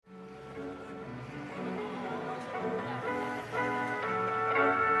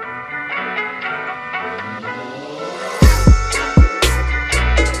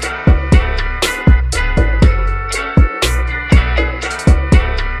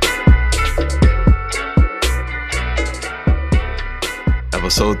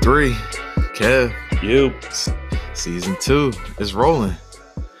Episode 3, Kev. You. Season 2 is rolling.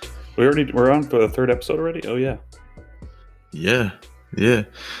 We're on for the third episode already? Oh yeah. Yeah. The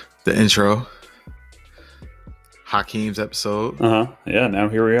intro. Hakeem's episode. Yeah, now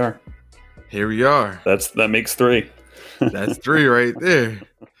here we are. That makes 3. That's 3 right there.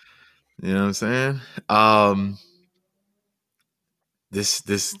 You know what I'm saying?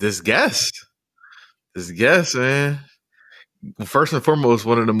 This guest, man. First and foremost,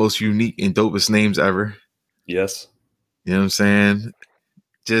 one of the most unique and dopest names ever. Yes. You know what I'm saying?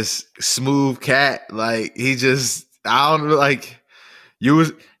 Just smooth cat. Like he just, I don't know, like your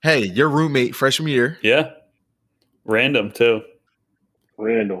roommate freshman year. Yeah. Random too.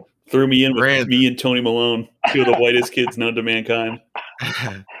 Randall. Threw me in with me and Tony Malone, two of the whitest kids known to mankind.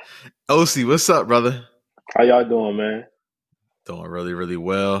 OC, what's up, brother? How y'all doing, man? Doing really, really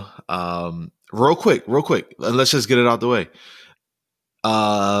well. Real quick. Let's just get it out the way.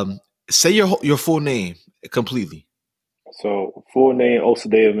 Say your full name completely. So, full name,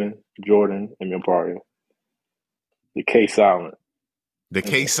 Osadevan Jordan Emilparia. The K silent. The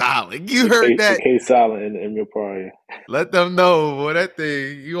K silent. You heard that? The K silent in Emilparia. Let them know, boy, that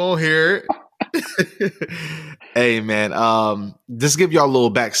thing. You won't hear it. Hey, man. Just give y'all a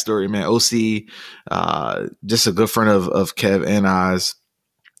little backstory, man. OC, just a good friend of Kev and I's.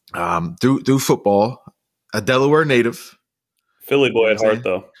 Through football, a Delaware native. Philly boy at heart,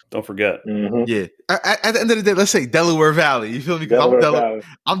 though. Don't forget. Mm-hmm. Yeah. At the end of the day, let's say Delaware Valley. You feel me? Because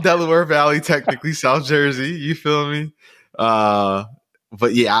I'm Delaware Valley, technically South Jersey. You feel me?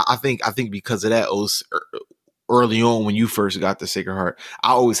 But yeah, I think because of that, early on when you first got to Sacred Heart, I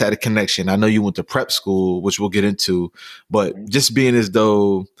always had a connection. I know you went to prep school, which we'll get into, but just being as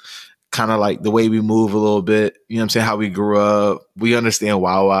though kind of like the way we move a little bit, you know what I'm saying? How we grew up, we understand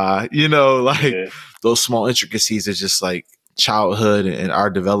why, you know, like those small intricacies is just like childhood and our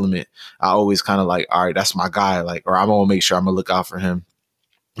development. I always kind of like, all right, that's my guy. Like, or I'm going to make sure I'm going to look out for him.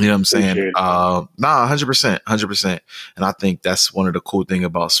 You know what I'm saying? 100%. And I think that's one of the cool thing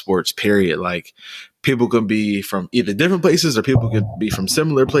about sports, period. Like people can be from either different places or people can be from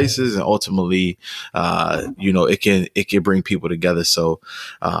similar places. And ultimately, it can bring people together. So,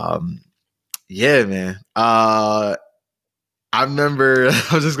 yeah, man. I remember,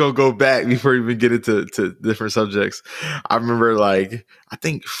 I'm just going to go back before we even get into different subjects. I remember I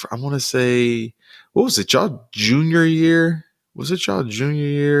want to say, what was it? Y'all junior year? Was it y'all junior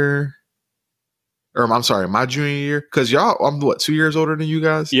year? Or I'm sorry, my junior year? Because I'm 2 years older than you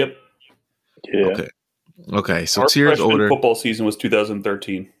guys? Yep. Yeah. Okay. So our 2 years older. Football season was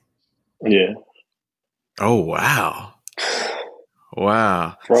 2013. Yeah. Oh, wow.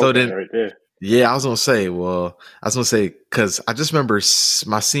 So then, right there. Yeah, I was going to say, because I just remember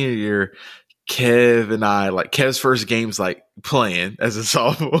my senior year, Kev and I, like Kev's first game's like playing as a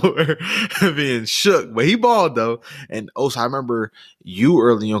sophomore, being shook, but he balled though. And also, I remember you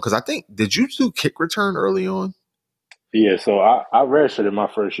early on because I think, did you do kick return early on? Yeah, so I redshirted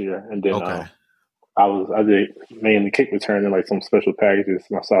my first year, and then I did mainly kick return and like some special packages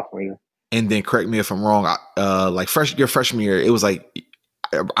my sophomore year. And then correct me if I'm wrong. Your freshman year, it was like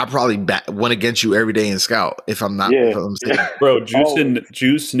I probably went against you every day in scout. If I'm not, bro,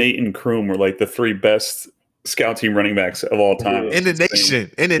 Juice, Nate, and Kroom were like the 3 best scout team running backs of all time in the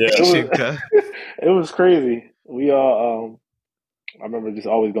nation. It was crazy. We all, I remember just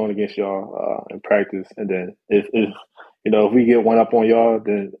always going against y'all in practice, and then if we get one up on y'all,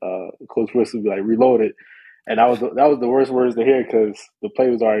 then Coach Wilson would be like, reload it. And that was the worst words to hear because the play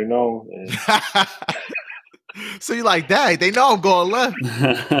was already known. And so you're like, dang, they know I'm going left.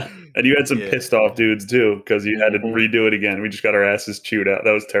 And you had some pissed off dudes too because you had to redo it again. We just got our asses chewed out.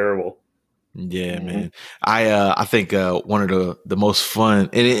 That was terrible. Yeah, man. I think one of the most fun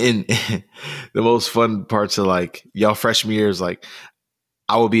and the most fun parts of like y'all freshman years, like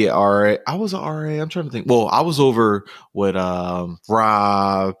I would be at RA. I was an RA. I'm trying to think. Well, I was over with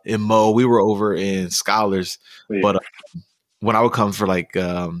Rob and Mo. We were over in Scholars, but when I would come for like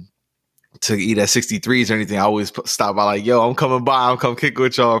to eat at 63s or anything, I always stop by like, yo, I'm coming by. I'll come kick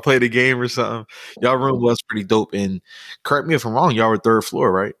with y'all or play the game or something. Y'all room was pretty dope. And correct me if I'm wrong, y'all were 3rd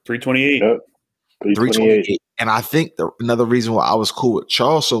floor, right? 328. Yep. 328. And I think another reason why I was cool with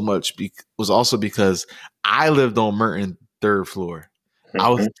Charles so much was also because I lived on Merton 3rd floor. I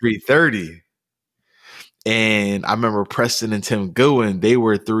was 330. And I remember Preston and Tim Goodwin, they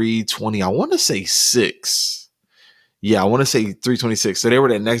were 320. I want to say 6. Yeah, I want to say 326. So they were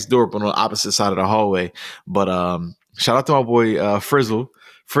that next door, but on the opposite side of the hallway. But shout out to my boy Frizzle.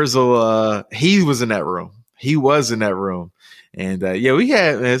 Frizzle, he was in that room. And we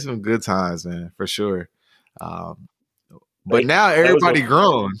had some good times, man, for sure. But now everybody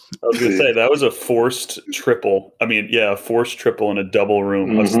grown. I was going to say, that was a forced triple. I mean, yeah, a forced triple in a double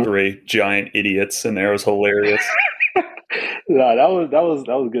room. Us three giant idiots in there. It was hilarious. No, that was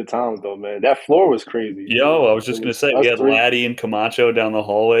good times though, man. That floor was crazy. Yo, I was just going to say, we had Laddie and Camacho down the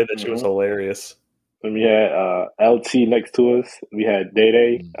hallway. That shit was hilarious. And we had LT next to us. We had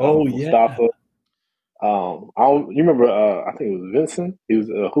Day. Mustafa. You remember? I think it was Vincent. He was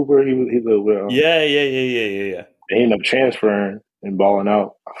Hooper. He's yeah. And he ended up transferring and balling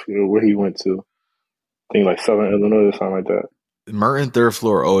out. I forget where he went to. I think like Southern Illinois or something like that. Merton third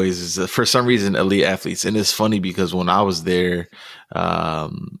floor always is for some reason elite athletes, and it's funny because when I was there,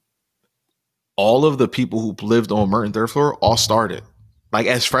 all of the people who lived on Merton third floor all started like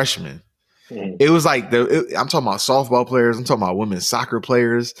as freshmen. It was like I'm talking about softball players. I'm talking about women's soccer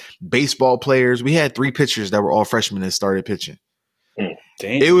players, baseball players. We had 3 pitchers that were all freshmen that started pitching.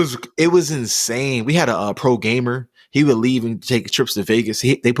 Damn. It was insane. We had a pro gamer. He would leave and take trips to Vegas.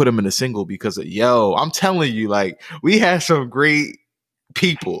 They put him in a single because of, I'm telling you, like we had some great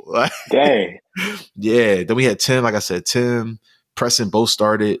people. Dang. Yeah. Then we had Tim, like I said, Tim, Preston both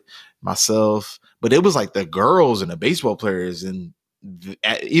started, myself. But it was like the girls and the baseball players and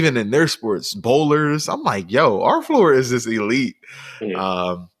even in their sports, bowlers. I'm like, our floor is just elite.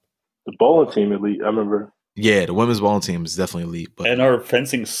 Yeah. The bowling team elite, I remember. Yeah, the women's bowling team is definitely elite. And our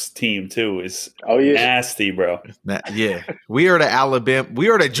fencing team too is nasty, bro. Yeah. We are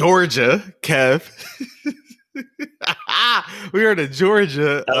the Georgia, Kev. We are the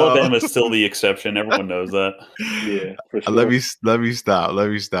Georgia. Alabama is still the exception. Everyone knows that. Yeah, for sure. Let me stop.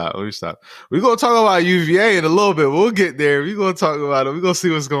 We're gonna talk about UVA in a little bit. We'll get there. We're gonna talk about it. We're gonna see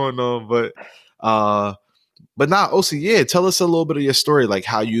what's going on. But not OC. Yeah, tell us a little bit of your story, like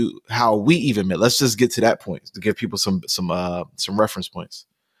how we even met. Let's just get to that point to give people some reference points.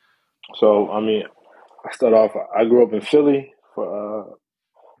 So I mean, I start off. I grew up in Philly for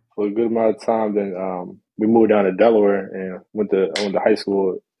a good amount of time. Then we moved down to Delaware and went to high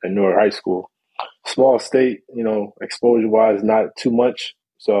school at Newark High School. Small state, exposure wise, not too much.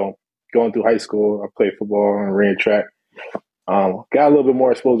 So going through high school, I played football and ran track. Got a little bit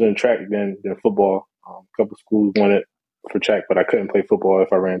more exposure in track than football. A couple schools wanted for track, but I couldn't play football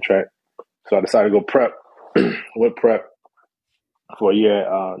if I ran track. So I decided to go prep. Went prep for a year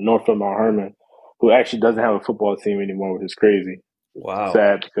at Northfield Mount Hermon, who actually doesn't have a football team anymore, which is crazy. Wow.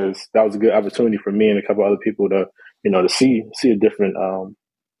 Sad because that was a good opportunity for me and a couple other people to see a different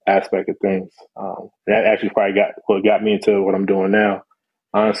aspect of things. That actually probably got me into what I'm doing now.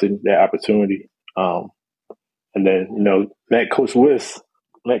 Honestly, that opportunity. And then met Coach Wiss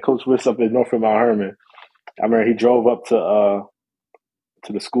up at Northfield Mount Hermon. I remember he drove up to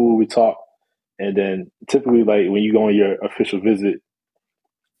the school. We talked, and then typically, like when you go on your official visit,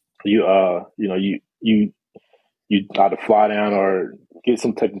 you either fly down or get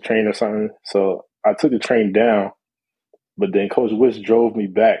some type of train or something. So I took the train down, but then Coach Wiss drove me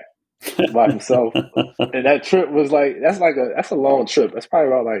back by himself, and that trip was like that's a long trip. That's probably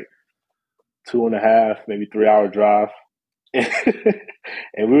about like 2.5, maybe 3 hour drive.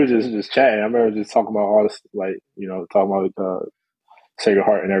 And we were just chatting. I remember just talking about all this, like, talking about Sacred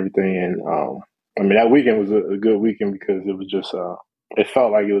Heart and everything. And I mean, that weekend was a good weekend because it was just, it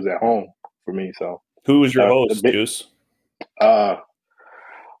felt like it was at home for me. So, who was your host, Juice?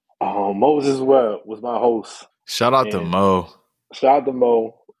 Moses Webb was my host. Shout out to Mo. Shout out to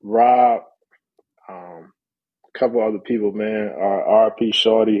Mo, Rob, a couple other people, man. RP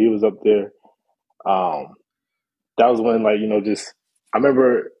Shorty, he was up there. That was when, like, I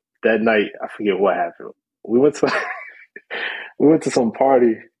remember that night, I forget what happened. We went to some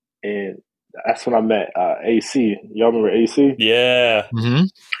party, and that's when I met AC. Y'all remember AC? Yeah.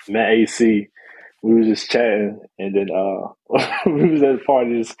 Mm-hmm. Met AC. We were just chatting, and then we was at the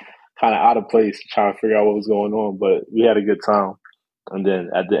party just kind of out of place, trying to figure out what was going on, but we had a good time. And then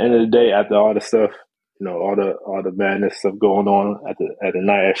at the end of the day, after all the stuff, all the madness stuff going on at the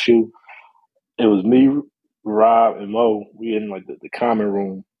night at SHU, it was me, Rob, and Mo. We in like the common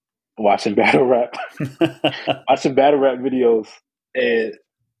room watching battle rap, videos, and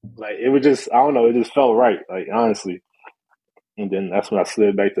like it was just, I don't know, it just felt right, like honestly. And then that's when I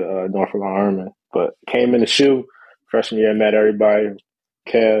slid back to Norfolk Mount Hermon. But came in the SHU freshman year, met everybody,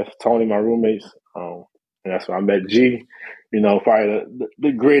 Kev, Tony, my roommates, and that's when I met G. Probably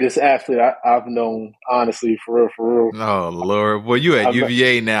the greatest athlete I've known, honestly, for real. Oh Lord, well, you at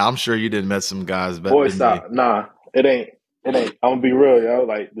UVA now. I'm sure you didn't met some guys better. Boy, stop. Nah, it ain't. I'm gonna be real, yo.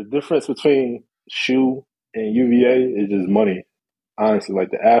 Like the difference between SHU and UVA is just money. Honestly,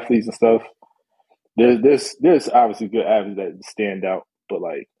 like the athletes and stuff. There's obviously good athletes that stand out, but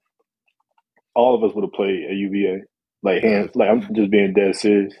like all of us would have played at UVA. Like hands, like I'm just being dead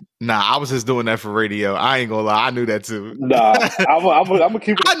serious. Nah, I was just doing that for radio. I ain't gonna lie, I knew that too. Nah, I'm gonna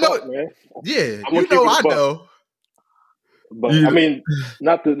keep it. I know, buck, man. yeah, you know, I know. But I mean,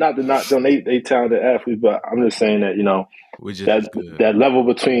 not to not donate they talented athletes, but I'm just saying that that level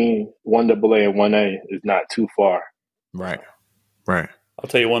between 1AA and 1A is not too far. Right. I'll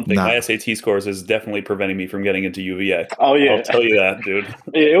tell you one thing. My SAT scores is definitely preventing me from getting into UVA. Oh, yeah. I'll tell you that, dude.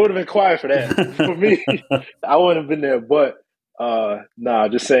 Yeah, it would have been quiet for that. For me, I wouldn't have been there. But,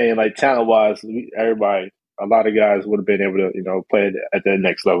 just saying, like, talent-wise, everybody, a lot of guys would have been able to, play at that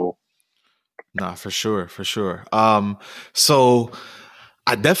next level. Nah, for sure. So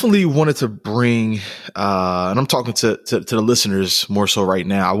I definitely wanted to bring, and I'm talking to the listeners more so right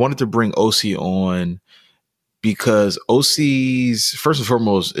now. I wanted to bring OC on because OC's first and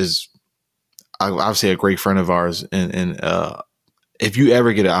foremost is obviously a great friend of ours, and if you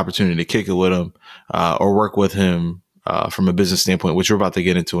ever get an opportunity to kick it with him or work with him from a business standpoint, which we're about to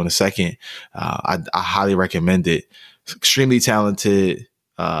get into in a second, I highly recommend it. Extremely talented,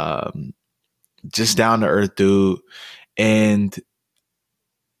 just down to earth dude, and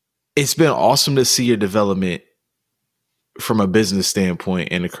it's been awesome to see your development from a business standpoint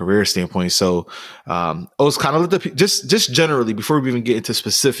and a career standpoint. So, it's kind of just generally before we even get into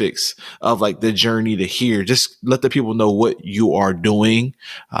specifics of like the journey to here, just let the people know what you are doing,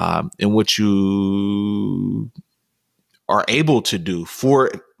 and what you are able to do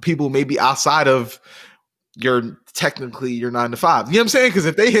for people maybe outside of your 9 to 5. You know what I'm saying? Because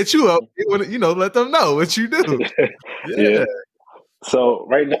if they hit you up, you want to, let them know what you do. Yeah. So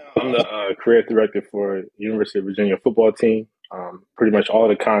right now I'm the creative director for University of Virginia football team. Pretty much all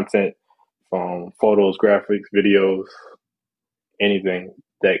the content from photos, graphics, videos, anything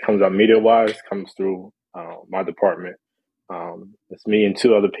that comes out media-wise comes through my department. It's me and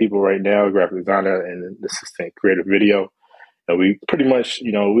 2 other people right now, graphic designer and an assistant creative video. And we pretty much,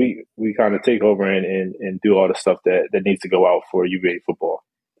 we kind of take over and do all the stuff that needs to go out for UVA football.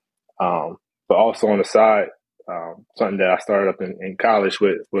 But also on the side, something that I started up in college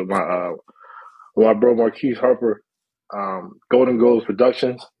with my bro Marquise Harper, Golden Goals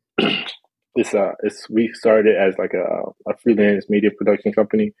Productions. We started as like a freelance media production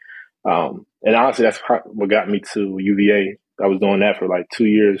company, and honestly, that's what got me to UVA. I was doing that for like 2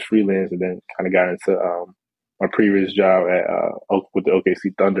 years freelance, and then kind of got into my previous job with the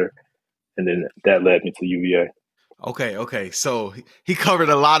OKC Thunder, and then that led me to UVA. Okay. So he covered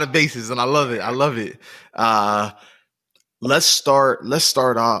a lot of bases, and I love it. Let's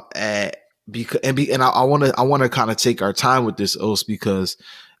start off at I want to kind of take our time with this, Os, because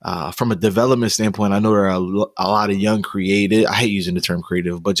from a development standpoint, I know there are a lot of young creative. I hate using the term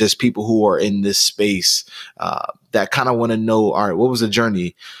creative, but just people who are in this space that kind of want to know, all right, what was the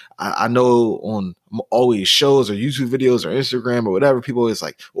journey? I know on always shows or YouTube videos or Instagram or whatever, people always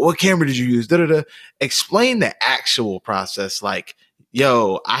like, well, what camera did you use? Explain the actual process. Like,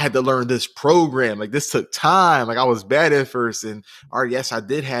 yo, I had to learn this program. Like, this took time. Like, I was bad at first. And, all right, yes, I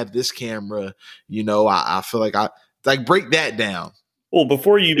did have this camera. I feel like break that down. Well,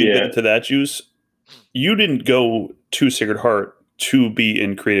 before you even get into that, Juice, you didn't go to Sacred Heart to be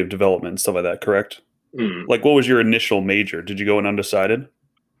in creative development and stuff like that, correct? Like, what was your initial major? Did you go in undecided?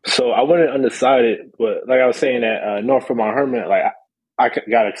 So I went in undecided, but like I was saying at Norfolk Mount Hermon, like I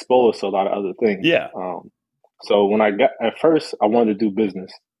got exposed to a lot of other things. Yeah. So when at first I wanted to do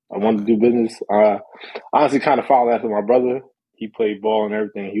business. Honestly, kind of followed after my brother. He played ball and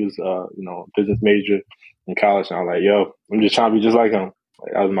everything. He was, a business major in college. And I was like, yo, I'm just trying to be just like him.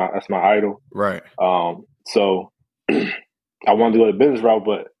 Like, that's my idol. Right. So I wanted to go the business route,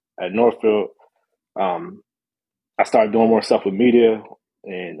 but at Northfield, I started doing more stuff with media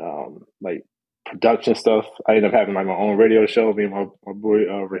and like production stuff. I ended up having like my own radio show, me and my boy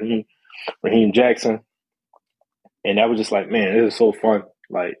Raheem Jackson. And that was just like, man, this is so fun.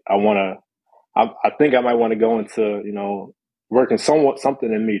 Like I think I might want to go into, working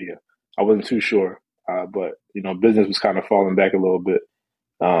something in media. I wasn't too sure. But business was kind of falling back a little bit.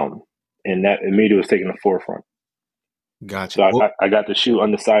 And media was taking the forefront. Gotcha. So I got to shoot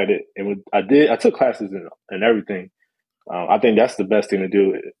undecided, and I took classes and everything. I think that's the best thing to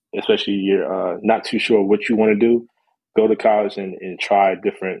do, especially you're not too sure what you want to do. Go to college and try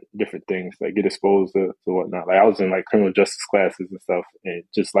different things, like get exposed to whatnot. Like I was in like criminal justice classes and stuff, and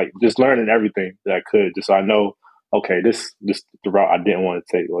just learning everything that I could, just so I know, okay, this the route I didn't want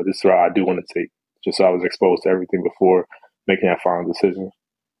to take, or this is the route I do want to take. Just so I was exposed to everything before making that final decision.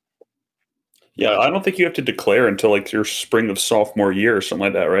 Yeah, I don't think you have to declare until like your spring of sophomore year or something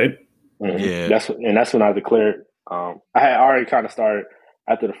like that, right? Mm-hmm. Yeah, that's when I declared. I had already kind of started.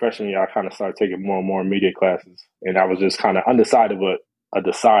 after the freshman year, I kind of started taking more and more media classes, and I was just kind of undecided, but a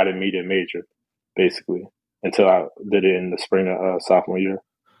decided media major, basically, until I did it in the spring of sophomore year.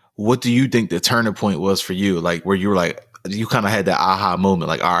 What do you think the turning point was for you? Like where you were like, you kind of had that aha moment,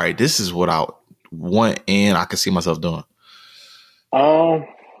 like, all right, this is what I want and I can see myself doing. Or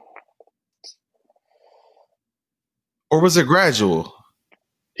was it gradual?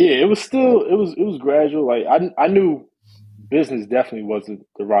 Yeah, it was gradual. Like I knew business definitely wasn't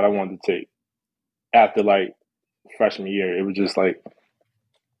the route I wanted to take after like freshman year. It was just like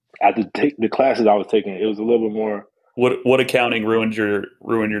after the classes I was taking, it was a little bit more. What accounting ruined your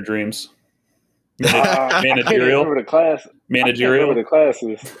dreams? Managerial. I can't remember the class. Managerial.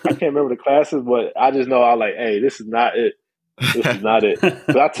 I can't remember the classes, but I just know I like, hey, this is not it. This is not it.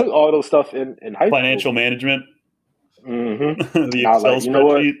 But I took all those stuff in high school. Financial management. Mm-hmm. The Excel spreadsheet. You know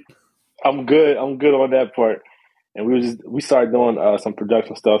what? I'm good on that part. And we started doing some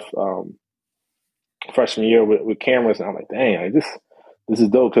production stuff freshman year with cameras, and I'm like, dang, like this is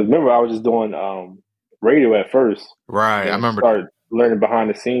dope. Because remember, I was just doing radio at first. Right, I remember. Started learning behind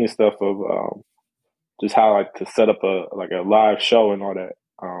the scenes stuff of just how like to set up a live show and all that.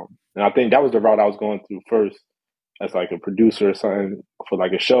 And I think that was the route I was going through first, as like a producer or something for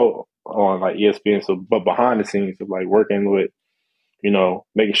like a show on like ESPN. So, but behind the scenes of like working with,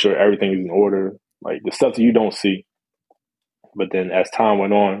 making sure everything is in order, like the stuff that you don't see. But then as time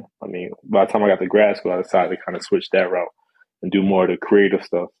went on, I mean, by the time I got to grad school, I decided to kind of switch that route and do more of the creative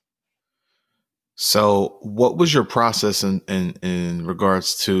stuff. So what was your process in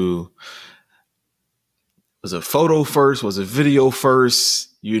regards to, was it photo first? Was it video first?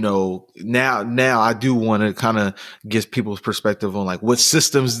 Now I do want to kind of get people's perspective on like what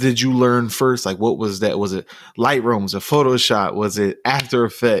systems did you learn first? Like what was that? Was it Lightroom? Was it Photoshop? Was it After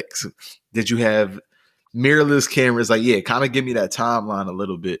Effects? Did you have mirrorless cameras? Like, yeah, kind of give me that timeline a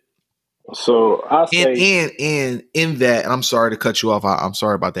little bit. So I'll say, and in that, and I'm sorry to cut you off. I'm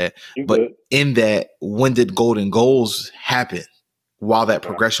sorry about that. But good. In that, when did Golden Goals happen while that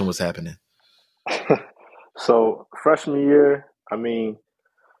progression was happening? So freshman year, I mean,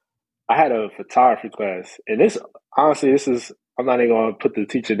 I had a photography class, and this is, I'm not even going to put the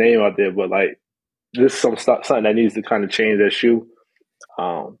teacher name out there, but like this is something that needs to kind of change that shoe.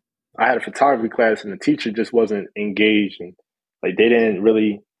 I had a photography class, and the teacher just wasn't engaged, and like they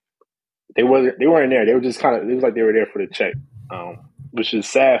weren't there. They were just kind of, it was like they were there for the check, which is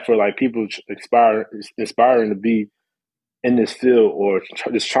sad for like people inspiring to be in this field or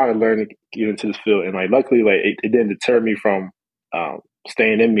just trying to learn to get into this field. And like luckily, like it didn't deter me from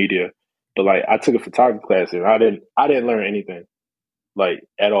staying in media. But like I took a photography class and I didn't learn anything like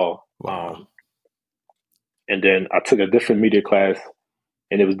at all. Wow. And then I took a different media class,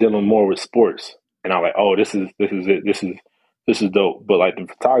 and it was dealing more with sports. And I'm like, oh, this is it. This is dope. But like the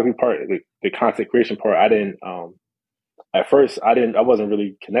photography part, the content creation part, I didn't. At first, I wasn't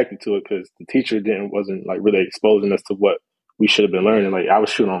really connected to it because the teacher wasn't like really exposing us to what we should have been learning. Like I was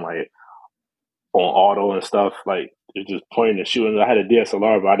shooting on auto and stuff. Like it was just pointing and shooting. I had a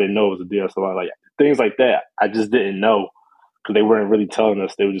DSLR, but I didn't know it was a DSLR. Like things like that, I just didn't know because they weren't really telling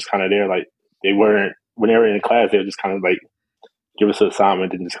us. They were just kind of there. Like they weren't, when they were in class, they were just kind of like give us an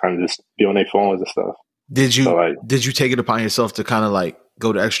assignment and just kind of just be on their phones and stuff. Did you take it upon yourself to kind of like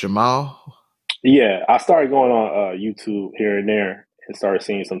go the extra mile? Yeah, I started going on YouTube here and there and started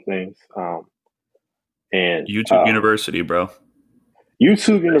seeing some things. And YouTube University, bro.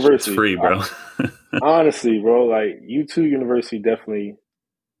 YouTube University, it's free, bro. Honestly, bro, like YouTube University definitely.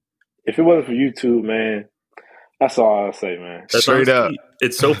 If it wasn't for YouTube, man, that's all I'll say, man. That's straight up.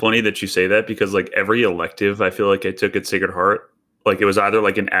 It's so funny that you say that because like every elective, I feel like I took at Sacred Heart. Like it was either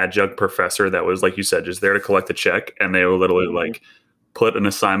like an adjunct professor that was, like you said, just there to collect a check, and they were literally like put an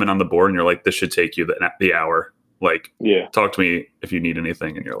assignment on the board, and you're like, this should take you the hour. Like, talk to me if you need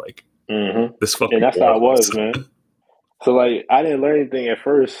anything, and you're like, this fucking. And that's how it was, man. So like, I didn't learn anything at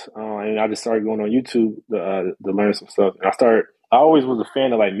first, and I just started going on YouTube to learn some stuff. And I always was a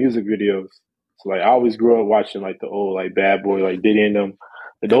fan of like music videos. So like, I always grew up watching like the old like Bad Boy, like Diddy and them.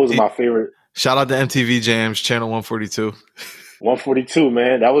 And those are my favorite. Shout out to MTV Jams, channel 142. 142,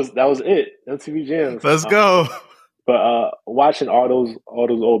 man. That was it. MTV Jams. Let's go. But watching all those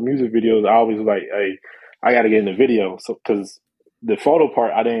old music videos, I always was like, hey, I got to get in the video. So because the photo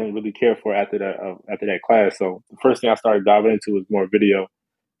part, I didn't really care for after that class. So the first thing I started diving into was more video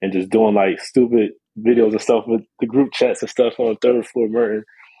and just doing like stupid videos and stuff with the group chats and stuff on the third floor Merton,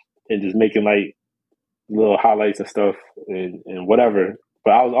 and just making like little highlights and stuff and whatever.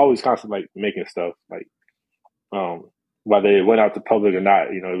 But I was always constantly like making stuff like whether it went out to public or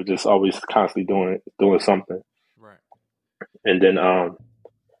not, it was just always constantly doing something. Right. And then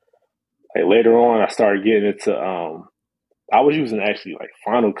like later on, I started getting into. I was using actually like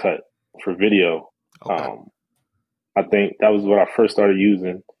Final Cut for video. Okay. I think that was what I first started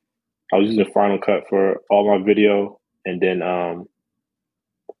using. I was using Final Cut for all my video, and then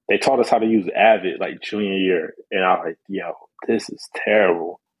they taught us how to use Avid like junior year, and I was like, yo, this is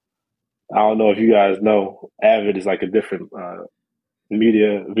terrible. I don't know if you guys know, Avid is like a different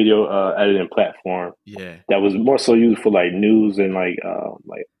media video editing platform. Yeah, that was more so used for like news and like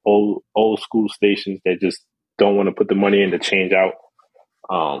old school stations that just don't want to put the money in to change out.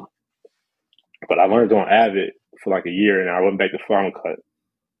 But I learned on Avid for like a year, and I went back to Final Cut.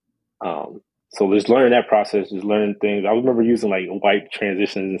 So just learning that process, just learning things. I remember using like wipe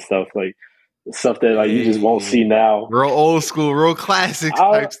transitions and stuff, like stuff that like you just won't see now. Real old school, real classics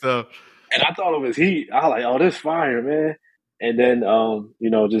type stuff. And I thought it was heat. I was like, oh, this fire, man. And then you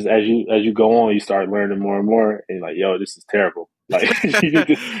know, just as you go on, you start learning more and more, and like, yo, this is terrible. Like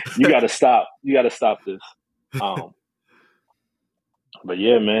you gotta stop. You gotta stop this. But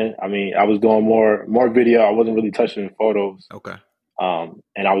yeah, man. I mean, I was doing more video. I wasn't really touching photos. Okay.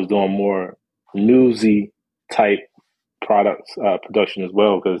 And I was doing more newsy type products production as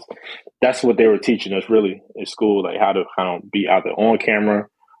well, because that's what they were teaching us really in school, like how to kind of be either on camera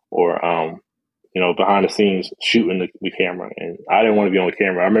or you know, behind the scenes shooting the camera. And I didn't want to be on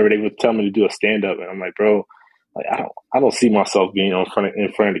camera. I remember they would tell me to do a stand up, and I'm like, bro, like I don't see myself being in front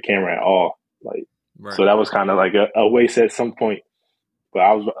of the camera at all. Like, right. So that was kind of like a waste at some point. But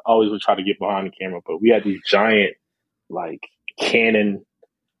I was always would try to get behind the camera. But we had these giant like Canon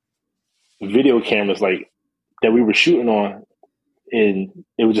video cameras like that we were shooting on, and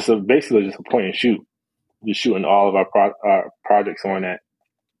it was just basically just a point and shoot, just shooting all of our projects on that,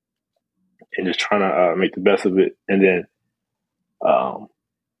 and just trying to make the best of it. And then I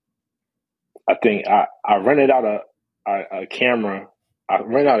think I rented out a camera. I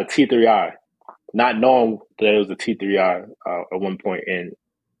rented out a T3i, not knowing that it was a T3i at one point. And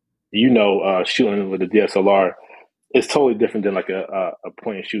you know, shooting with a DSLR is totally different than like a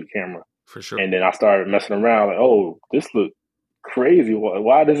point and shoot camera. For sure. And then I started messing around, like, oh, this looks crazy.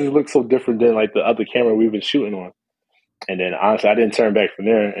 Why does this look so different than like the other camera we've been shooting on? And then honestly, I didn't turn back from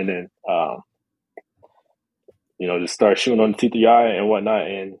there. And then, you know, just started shooting on the T3i and whatnot.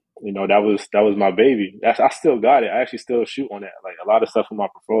 And, you know, that was my baby. I still got it. I actually still shoot on that. Like a lot of stuff in my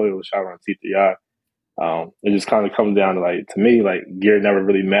portfolio was shot on T3i. It just kind of comes down to like, to me, like gear never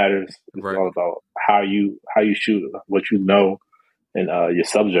really matters. It's all about how you shoot, what you know, and your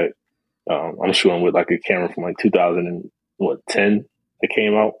subject. I'm shooting with like a camera from like 2010 that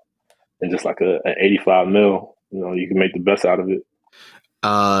came out, and just like an 85 mil. You know, you can make the best out of it.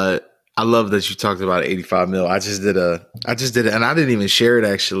 I love that you talked about 85 mil. I just did it, and I didn't even share it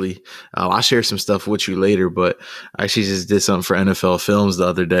actually. I'll share some stuff with you later, but I actually just did something for NFL Films the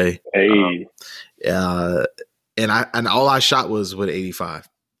other day. Hey, and all I shot was with 85.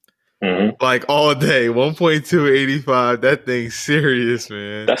 Mm-hmm. Like all day, 1.2 85. That thing's serious,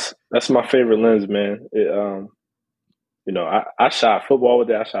 man. That's my favorite lens, man. It, you know, I shot football with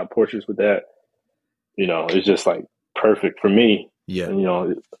that. I shot portraits with that. You know, it's just like perfect for me. Yeah. And, you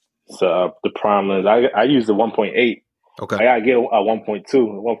know, it's the prime lens. I use the 1.8. Okay. I gotta get a 1.2.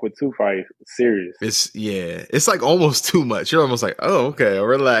 1.2 probably serious. It's like almost too much. You're almost like, oh, okay,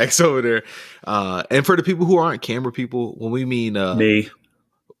 relax over there. And for the people who aren't camera people, when we mean me.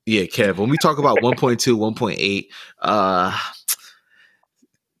 Yeah, Kev, when we talk about 1.2, 1.8,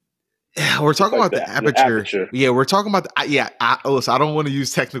 we're talking like about the aperture. Yeah, we're talking about so I don't want to use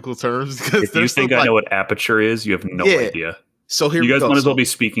technical terms because if you think I know what aperture is, you have no idea. So here you guys might as well be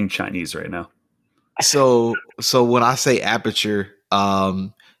speaking Chinese right now. So when I say aperture,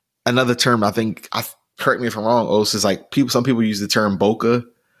 another term I think, correct me if I'm wrong, Os, is like some people use the term bokeh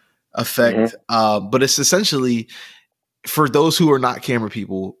effect, but it's essentially, for those who are not camera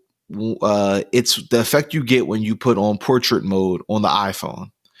people, it's the effect you get when you put on portrait mode on the iPhone.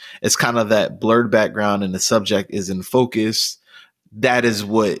 It's kind of that blurred background and the subject is in focus. That is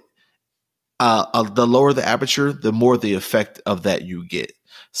what the lower the aperture, the more the effect of that you get.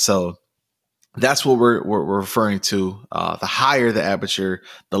 So that's what we're referring to. The higher the aperture,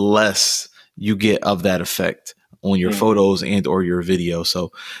 the less you get of that effect on your photos and or your video.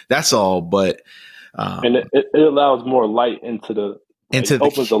 So that's all. But and it allows more light into the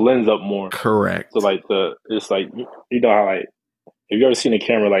opens the lens up more. Correct. So like it's like, you know how like, have you ever seen a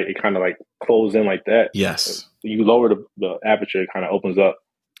camera like it kind of like close in like that? Yes. You lower the aperture, it kind of opens up,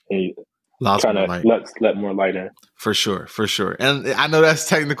 and you kind of let more light in. For sure. And I know that's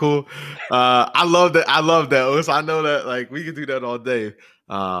technical. I love that. So I know that like we can do that all day.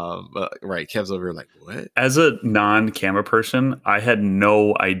 Right, Kev's over here like, what? As a non-camera person, I had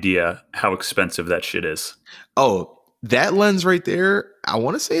no idea how expensive that shit is. Oh, that lens right there, I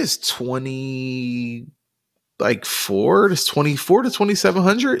want to say is 24 to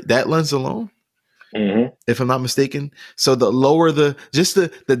 2700. That lens alone. If I'm not mistaken. So the lower the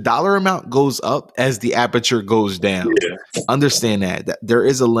dollar amount goes up as the aperture goes down. Yeah. Understand that there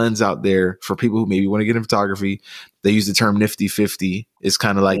is a lens out there for people who maybe want to get in photography. They use the term nifty 50. It's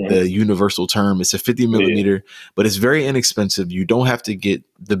kind of like the universal term. It's a 50 millimeter, but it's very inexpensive. You don't have to get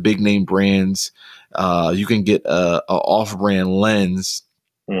the big name brands. You can get a off-brand lens.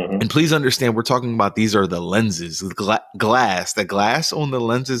 And please understand, we're talking about these are the lenses, glass. The glass on the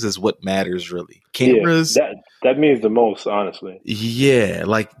lenses is what matters, really. Cameras. Yeah, that means the most, honestly. Yeah,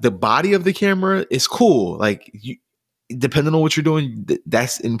 like the body of the camera is cool. Like depending on what you're doing,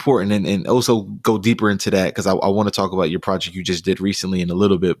 that's important. And also go deeper into that because I want to talk about your project you just did recently in a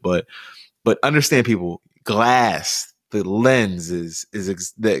little bit. But understand, people, glass, the lens is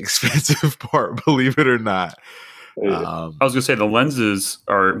the expensive part, believe it or not. I was gonna say the lenses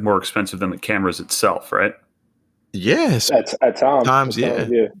are more expensive than the cameras itself, right? Yes, at times, yeah.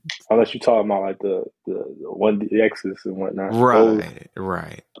 Unless you're talking about like the 1DXs and whatnot.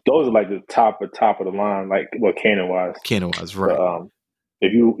 Right. Those are like the top of the line, like Canon wise. Right. But,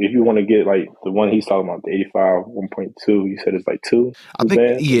 if you want to get like the one he's talking about, the 85 1.2, you said it's like two. I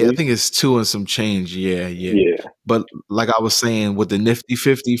think it's 2 and some change. Yeah. But like I was saying, with the nifty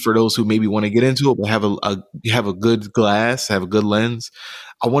 50, for those who maybe want to get into it, but have a good glass, have a good lens,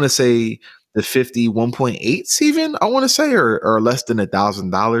 I want to say the 50 1.8s even, I want to say, are less than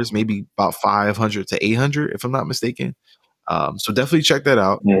 $1,000, maybe about 500 to 800, if I'm not mistaken. So definitely check that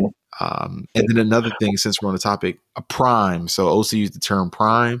out. Yeah. And then another thing, since we're on the topic, a prime. So OC used the term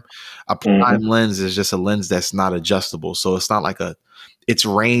prime. A prime lens is just a lens that's not adjustable. So it's not like its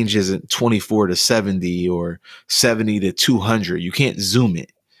range isn't 24 to 70 or 70 to 200. You can't zoom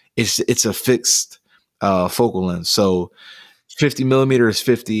it. It's a fixed focal lens. So 50 millimeter is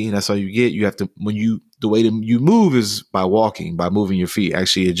 50, and that's all you get. You have to, the way you move is by walking, by moving your feet,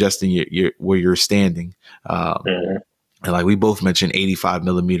 actually adjusting your where you're standing. And like we both mentioned, 85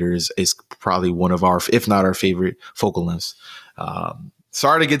 millimeters is probably one of our, if not our favorite focal lengths.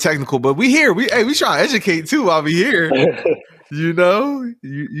 Sorry to get technical, but we try to educate too while we here. You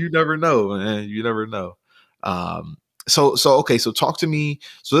never know, man. You never know. So talk to me.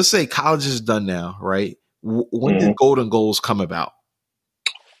 So let's say college is done now, right? When did Golden Goals come about?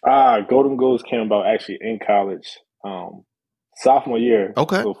 Golden Goals came about actually in college, sophomore year.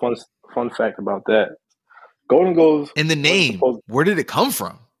 Okay. So fun fact about that. Golden Goals. And the name, where did it come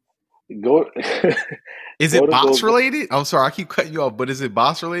from? Is it box related? I'm sorry, I keep cutting you off, but is it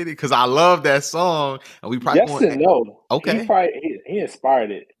box related? Because I love that song, and we probably no. Okay, he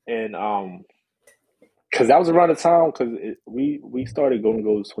inspired it, and because that was around the time because we started Golden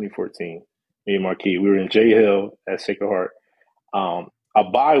Goals 2014. Me and Marquis, we were in J Hill at Sacred Heart. A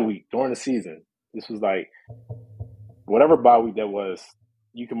bye week during the season. This was like whatever bye week that was.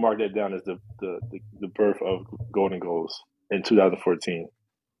 You can mark that down as the birth of Golden Goals in 2014.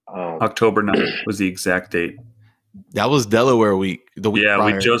 October 9th was the exact date. That was Delaware week. The week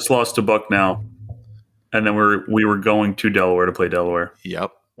prior. We just lost to Bucknell, and then we were going to Delaware to play Delaware.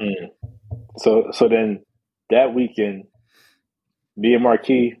 Yep. So then that weekend, me and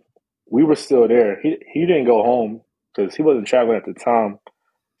Marquis, we were still there. He didn't go home because he wasn't traveling at the time.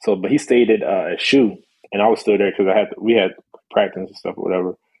 So, but he stayed at SHU, and I was still there because we had practice and stuff or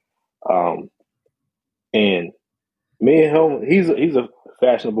whatever. And me and him, he's a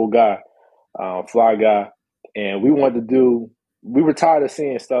fashionable guy, fly guy, and we were tired of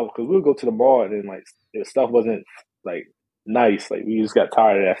seeing stuff because we would go to the mall and then like if stuff wasn't like nice, like we just got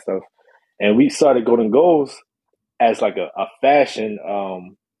tired of that stuff, and we started Golden Goals as like a fashion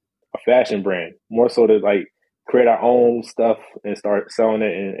brand, more so to like create our own stuff and start selling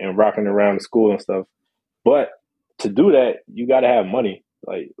it and rocking around the school and stuff. But to do that, you got to have money.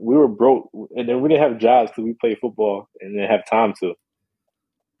 Like we were broke, and then we didn't have jobs because we played football and didn't have time to.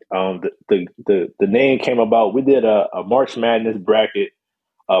 The name came about. We did a March Madness bracket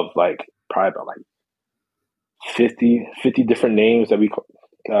of like probably about like 50 different names that we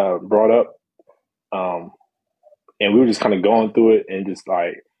brought up, and we were just kind of going through it and just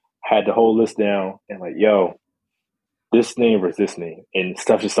like had the whole list down and like, yo, this name versus this name, and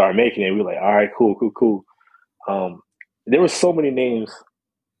stuff just started making it. We were like, all right, cool. There were so many names.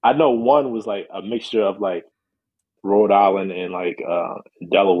 I know one was like a mixture of like Rhode Island and like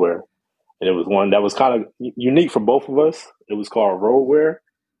Delaware, and it was one that was kind of unique for both of us. It was called Roadwear,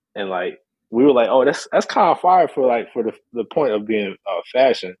 and like we were like, oh, that's kind of fire for the point of being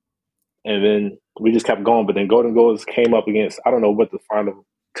fashion. And then we just kept going. But then Golden Goals came up against, I don't know what the final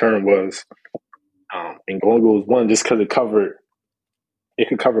term was. And Golden Goals won just because it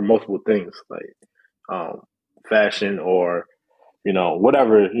could cover multiple things like fashion or,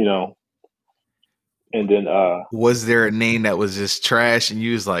 whatever, And then was there a name that was just trash and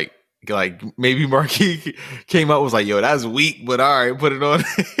you was like maybe Marquis came up was like, yo, that's weak, but all right, put it on.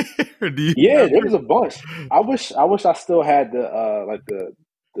 There was a bunch. I wish I still had the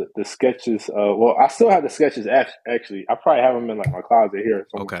sketches. Well, I still have the sketches actually. I probably have them in like my closet here.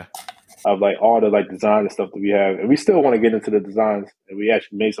 Okay. Of like all the like design and stuff that we have, and we still want to get into the designs. And we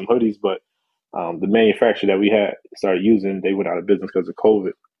actually made some hoodies, but the manufacturer that we had started using, they went out of business because of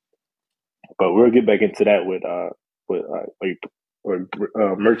COVID. But we'll get back into that with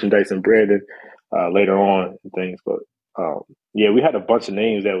merchandise and branding later on and things. But we had a bunch of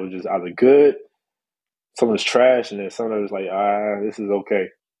names that was just either good, some was trash, and then some of it was like, this is okay.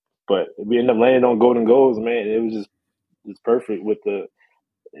 But we ended up landing on Golden Goals, man. It was just perfect with the.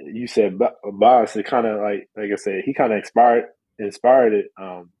 You said Boss. It kind of like I said, he kind of inspired it,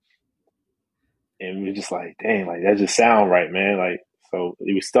 and we're just like, dang, like that just sound right, man. Like so,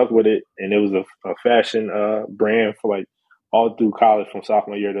 we stuck with it, and it was a fashion brand for like all through college from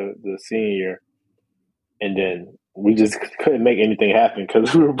sophomore year to the senior year, and then we just couldn't make anything happen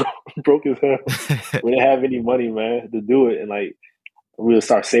because we were broke as hell. We didn't have any money, man, to do it, and like we would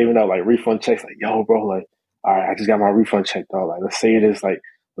start saving up like refund checks. Like, yo, bro, like, all right, I just got my refund check, though. Like, let's say this, like.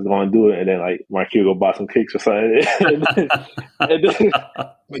 Was going to do it, and then like Marquis go buy some cakes or something,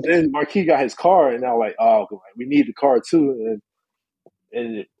 but then Marquis got his car, and now like, oh, we need the car too,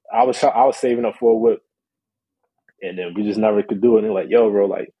 and I was saving up for a whip, and then we just never could do it. And like, yo, bro,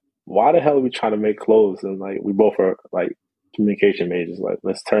 like, why the hell are we trying to make clothes? And like, we both are like communication majors. Like,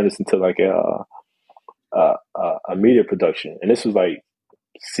 let's turn this into like a media production. And this was like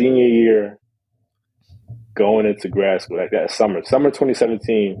senior year. Going into grad school, like that summer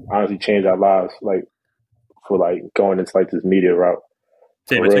 2017, honestly changed our lives. Like for like going into like this media route.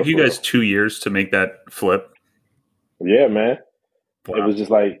 Damn, it took you guys 2 years to make that flip. Yeah, man. Wow. It was just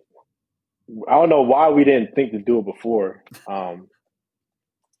like I don't know why we didn't think to do it before.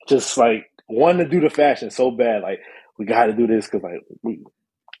 Just like wanting to do the fashion so bad, like we got to do this because like we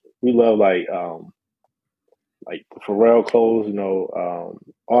love like Pharrell clothes,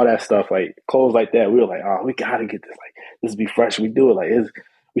 all that stuff, like clothes like that. We were like, oh, we gotta get this. Like, this be fresh. We do it. Like,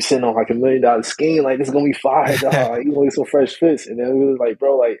 we sitting on like $1 million scheme. Like, this is gonna be fire. You gonna get some fresh fits. And then we were like,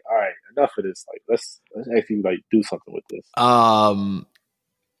 bro, like, all right, enough of this. Like, let's actually like do something with this.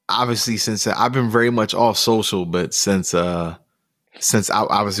 Obviously, since I've been very much off social, but since I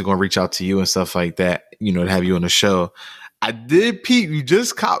obviously gonna reach out to you and stuff like that, to have you on the show. I did peep. You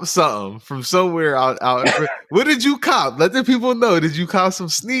just copped something from somewhere out. What did you cop? Let the people know. Did you cop some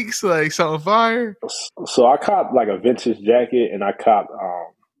sneaks, like something fire? So I copped like a vintage jacket, and I copped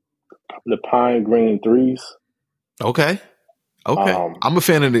the pine green threes. Okay. I'm a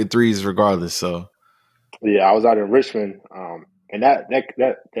fan of the threes, regardless. So yeah, I was out in Richmond, and that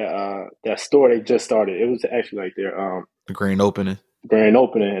store they just started. It was actually like their the grand opening.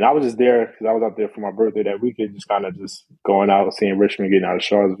 And I was just there because I was out there for my birthday that weekend, just kind of just going out, seeing Richmond, getting out of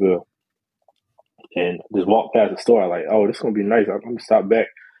Charlottesville, and just walked past the store. Like, oh, this is gonna be nice. I'm gonna stop back,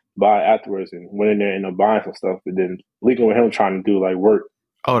 buy afterwards, and went in there and buying some stuff. But then leaking with him trying to do like work.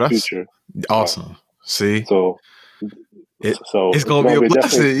 Oh, that's future. Awesome. See, so it's gonna be a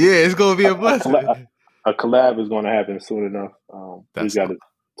blessing. Yeah, it's gonna be a blessing. A collab is gonna happen soon enough. We got to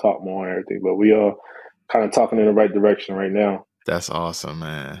talk more and everything, but we are kind of talking in the right direction right now. That's awesome,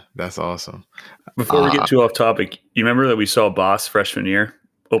 man. That's awesome. Before we get too off topic, you remember that we saw Boss freshman year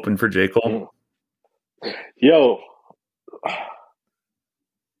open for J. Cole? Yo.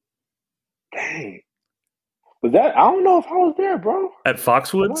 Dang. Was that? I don't know if I was there, bro. At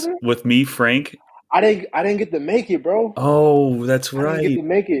Foxwoods with me, Frank. I didn't get to make it, bro. Oh, that's right. I didn't get to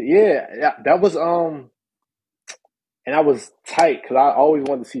make it. Yeah. That was and I was tight because I always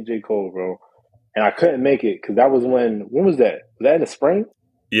wanted to see J. Cole, bro. And I couldn't make it because that was when was that? Was that in the spring?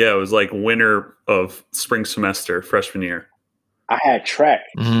 Yeah, it was like winter of spring semester, freshman year. I had track.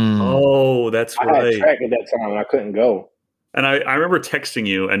 Oh, that's right. I had track at that time and I couldn't go. And I remember texting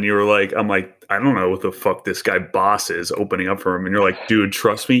you and you were like, I'm like, I don't know what the fuck this guy Boss is opening up for him. And you're like, dude,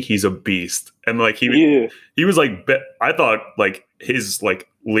 trust me, he's a beast. And like he was like, I thought like his like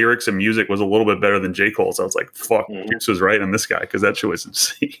lyrics and music was a little bit better than J. Cole's. I was like, fuck, Juice was right on this guy because that shit was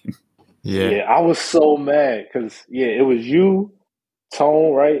insane. Yeah, I was so mad because it was you,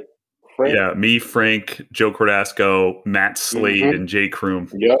 Tone, right? Frank? Yeah, me, Frank, Joe Cordasco, Matt Slade, and Jay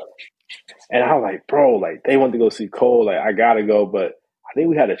Kroom. Yep. And I was like, bro, like they went to go see Cole. Like I gotta go, but I think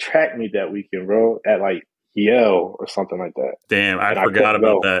we had a track meet that weekend, bro, at like Yale or something like that. Damn, I forgot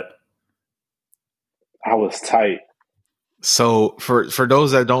about that. I was tight. So for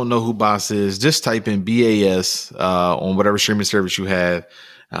those that don't know who Bas is, just type in BAS on whatever streaming service you have.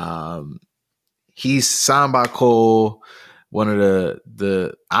 He's signed by Cole, one of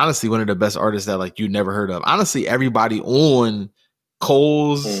the honestly one of the best artists that like you never heard of. Honestly, everybody on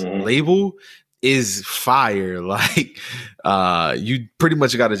Cole's label is fire. Like you pretty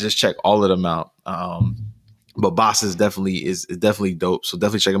much got to just check all of them out. But Bas is definitely dope. So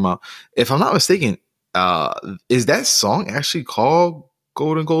definitely check him out. If I'm not mistaken, is that song actually called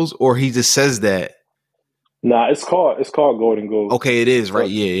Golden Goals, or he just says that? Nah, it's called Golden Goals. Okay, it is, right?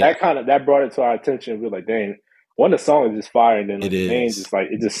 So yeah. That brought it to our attention. We were like, dang, one of the songs is just fire, and then like, the name just like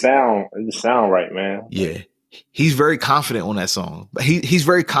it just sound right, man. Yeah. He's very confident on that song. But he's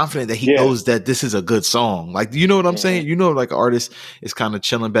very confident that he knows that this is a good song. Like, you know what I'm saying? You know, like an artist is kind of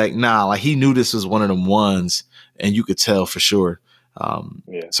chilling back. Nah, like he knew this was one of them ones, and you could tell for sure.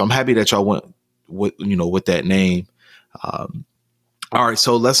 So I'm happy that y'all went with that name. All right,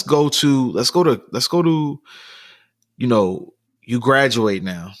 so let's go to you graduate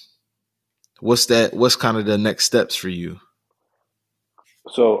now. What's kind of the next steps for you?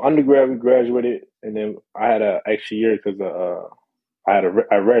 So undergrad, we graduated, and then I had an extra year because I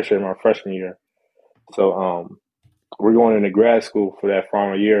redshirted my freshman year. So we're going into grad school for that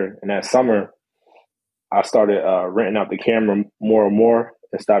final year, and that summer I started renting out the camera more and more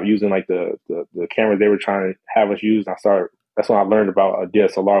and stopped using like the cameras they were trying to have us use. That's when I learned about a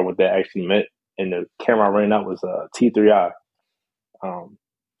DSLR, what that actually meant. And the camera I rented out was a T3i.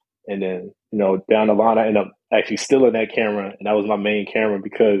 And then, down the line, I ended up actually stealing that camera, and that was my main camera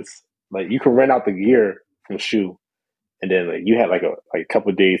because, like, you can rent out the gear from Shoe, and then like you had like a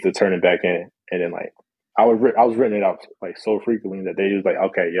couple of days to turn it back in, and then like I was renting it out like so frequently that they was like,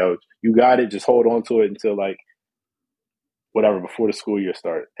 okay, yo, you got it, just hold on to it until like whatever before the school year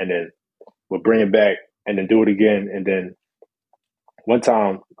start, and then we'll bring it back and then do it again, and then one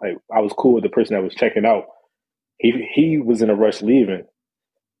time like I was cool with the person that was checking out. He was in a rush leaving,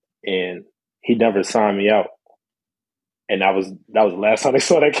 and he never signed me out. And that was the last time they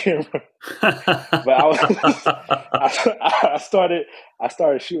saw that camera. But I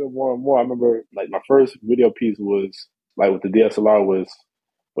started shooting more and more. I remember like my first video piece was like with the DSLR was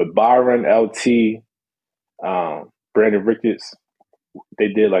with Byron, LT, Brandon Ricketts. They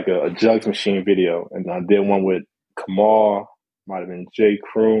did like a Jugs Machine video, and I did one with Kamal, might have been Jay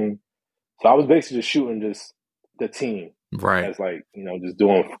Kroon. So I was basically just shooting just the team. Right. As like,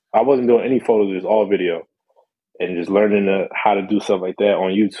 I wasn't doing any photos, just all video. And just learning how to do stuff like that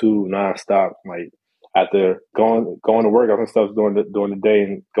on YouTube nonstop. Like after going to work on stuff during the day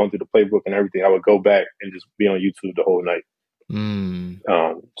and going through the playbook and everything, I would go back and just be on YouTube the whole night.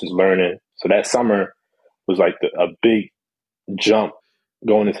 Just learning. So that summer was like a big jump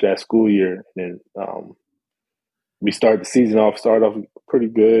going into that school year. And then we started the season off pretty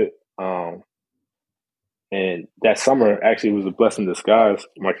good. And that summer actually was a blessing in disguise.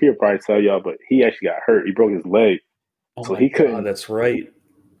 Marquis will probably tell y'all, but he actually got hurt. He broke his leg. So he couldn't. God, that's right.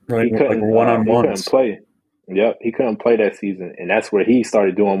 Right. He couldn't, like one-on-ones. He couldn't play. Yep. He couldn't play that season. And that's where he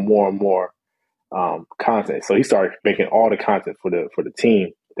started doing more and more content. So he started making all the content for the team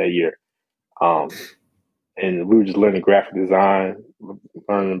that year. And we were just learning graphic design,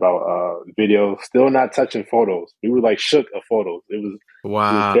 learning about video, still not touching photos. We were like shook of photos.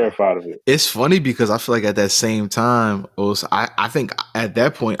 Wow. We were terrified of it. It's funny because I feel like at that same time, I think at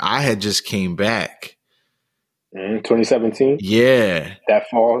that point I had just came back. 2017? Yeah. That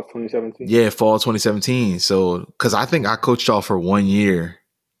fall 2017? Yeah, fall 2017. So, because I think I coached y'all for 1 year.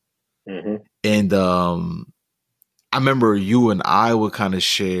 Mm-hmm. And I remember you and I would kind of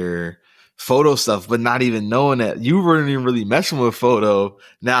share photo stuff, but not even knowing that you weren't even really messing with photo.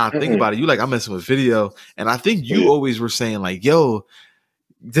 Now I think about it, you like, I'm messing with video. And I think you always were saying like, yo,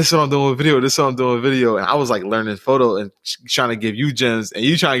 this is what I'm doing with video. This is what I'm doing with video. And I was like learning photo and trying to give you gems and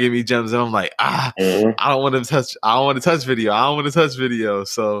you trying to give me gems. And I'm like, I don't want to touch video. I don't want to touch video.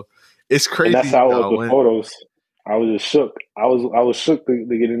 So it's crazy. And that's how I was with photos. I was just shook. I was shook to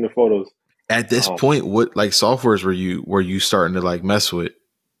get into photos. At this point, what like softwares were you starting to like mess with?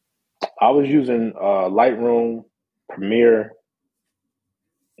 I was using Lightroom, Premiere,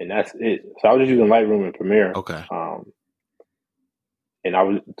 and that's it. So I was just using Lightroom and Premiere. Okay. And I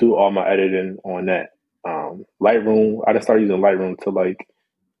would do all my editing on that. Lightroom, I didn't start using Lightroom till like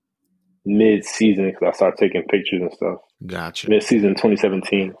mid-season because I started taking pictures and stuff. Gotcha. Mid-season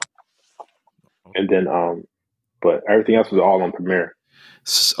 2017. And then, but everything else was all on Premiere.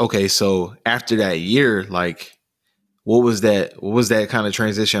 Okay, so after that year, like, what was that kind of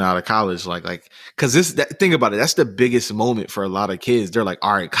transition out of college like? Because think about it, that's the biggest moment for a lot of kids. They're like,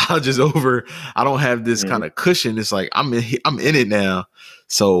 all right, college is over. I don't have this kind of cushion. It's like I'm in it now.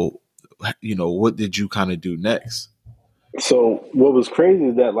 So, what did you kind of do next? So what was crazy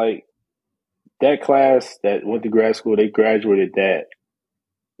is that like that class that went to grad school, they graduated that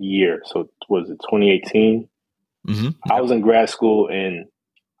year. So was it 2018? Mm-hmm. I was in grad school and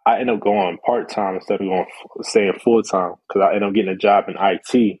I ended up going part-time instead of staying full-time because I ended up getting a job in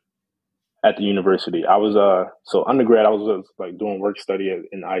IT at the university. I was so undergrad, I was like doing work study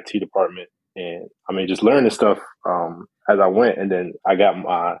in the IT department, and I mean just learning stuff as I went. And then I got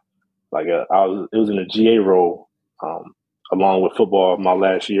my it was in a GA role along with football my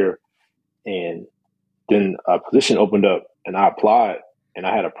last year, and then a position opened up and I applied. And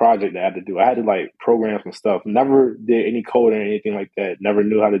I had a project that I had to do. I had to like program some stuff. Never did any coding or anything like that. Never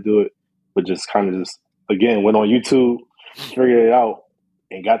knew how to do it, but just kind of again, went on YouTube, figured it out,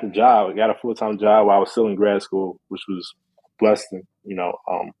 and got the job. I got a full-time job while I was still in grad school, which was blessed, to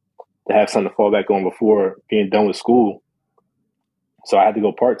have something to fall back on before being done with school. So I had to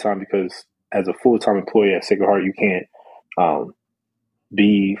go part-time because as a full-time employee at Sacred Heart, you can't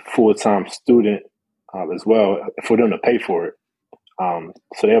be full-time student as well for them to pay for it.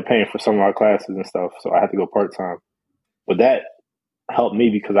 So they were paying for some of our classes and stuff. So I had to go part-time. But that helped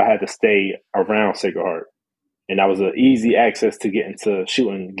me because I had to stay around Sacred Heart. And that was an easy access to get into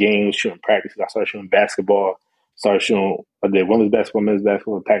shooting games, shooting practices. I started shooting basketball, I did women's basketball, men's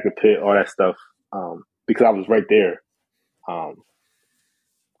basketball, pack the pit, all that stuff, because I was right there.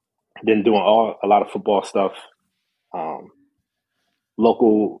 Then doing a lot of football stuff,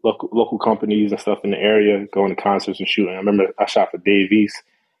 local companies and stuff in the area, going to concerts and shooting. I remember I shot for Dave East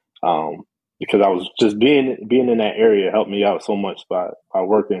because I was just being in that area helped me out so much by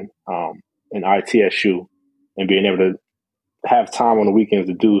working in IT at SHU and being able to have time on the weekends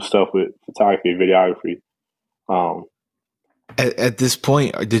to do stuff with photography, videography. At this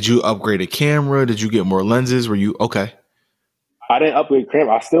point, did you upgrade a camera? Did you get more lenses? Were you okay? I didn't upgrade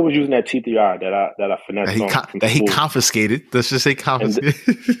camera. I still was using that T3i that I finessed he confiscated. Let's just say confiscated.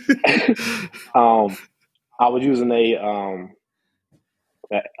 I was using a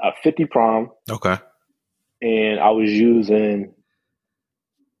 50 prom. Okay. And I was using.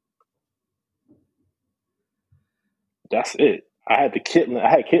 That's it. I had kit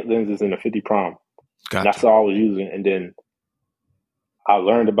lenses in the 50 prom. Gotcha. That's all I was using. And then I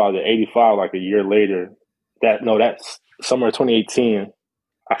learned about the 85 like a year later. That's summer of 2018.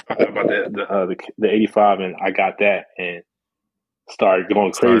 I found out about the 85 and I got that and started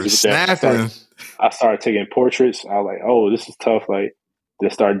going crazy with that. I started taking portraits. I was like, oh, this is tough. Like,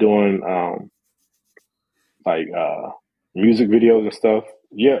 then started doing music videos and stuff.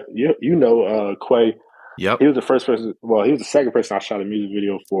 Yeah, Quay. Yep. He was the first person. Well, he was the second person I shot a music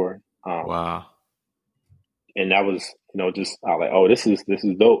video for. Wow. And that was, I was like, oh, this is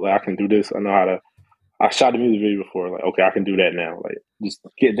dope. Like, I can do this. I know how to. I shot a music video before. Like, okay, I can do that now. Like, just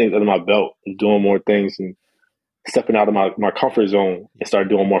getting things under my belt and doing more things and stepping out of my comfort zone and start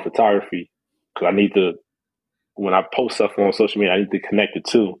doing more photography because I need to. When I post stuff on social media, I need to connect it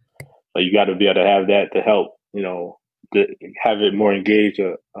too. Like, you got to be able to have that to help. To have it more engaged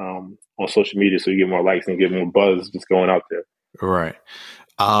on social media so you get more likes and get more buzz just going out there. Right.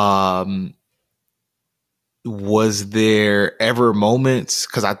 Was there ever moments,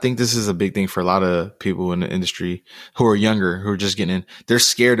 because I think this is a big thing for a lot of people in the industry who are younger, who are just getting in, they're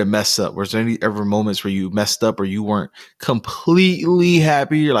scared to mess up. Was there any ever moments where you messed up or you weren't completely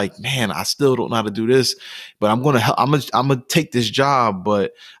happy? You're like, man, I still don't know how to do this, but I'm going to take this job,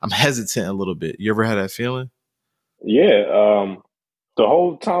 but I'm hesitant a little bit. You ever had that feeling? Yeah. The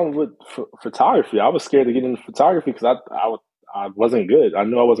whole time with photography, I was scared to get into photography because I wasn't good. I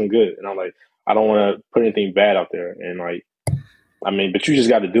knew I wasn't good. And I'm like, I don't want to put anything bad out there. And like, I mean, but you just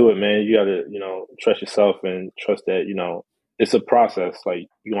got to do it, man. You got to, trust yourself and trust that, it's a process. Like,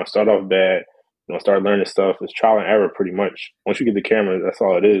 you're going to start off bad. You're going to start learning stuff. It's trial and error pretty much. Once you get the camera, that's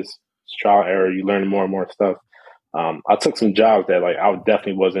all it is. It's trial and error. You learn more and more stuff. I took some jobs that like I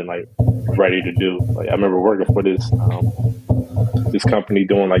definitely wasn't like ready to do. Like, I remember working for this company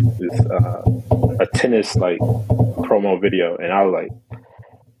doing like this a tennis like promo video, and I was like,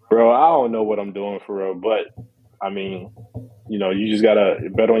 bro, I don't know what I'm doing for real. But I mean, you just gotta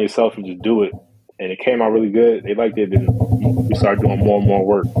bet on yourself and just do it. And it came out really good. They liked it, and we started doing more and more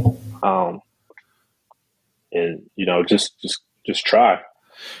work. And just try.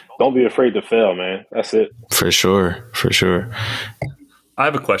 Don't be afraid to fail, man. That's it. For sure. I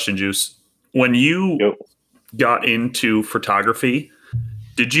have a question, Juice. When you got into photography,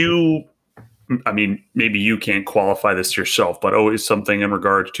 Did you, I mean, maybe you can't qualify this yourself, but always something in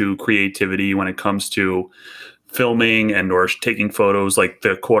regards to creativity when it comes to filming and or taking photos, like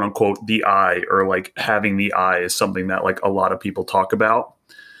the quote unquote the eye, or like having the eye is something that like a lot of people talk about.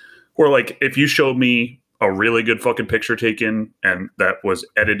 Or like if you showed me a really good fucking picture taken and that was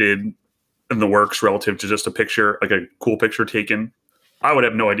edited in the works relative to just a picture, like a cool picture taken, I would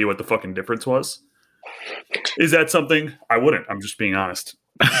have no idea what the fucking difference was. Is that something? I wouldn't. I'm just being honest.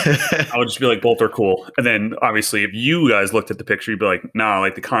 I would just be like, both are cool. And then obviously if you guys looked at the picture, you'd be like, nah,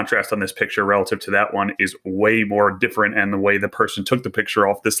 like the contrast on this picture relative to that one is way more different. And the way the person took the picture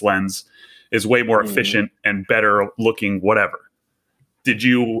off this lens is way more efficient and better looking, whatever. Did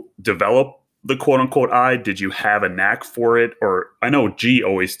you develop the quote unquote eye? Did you have a knack for it? Or I know G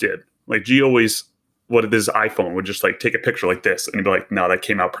always did. Like G always, what his iPhone would just like take a picture like this and he'd be like, no, that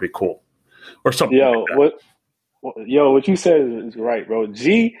came out pretty cool. Or something like that. What you said is right, bro.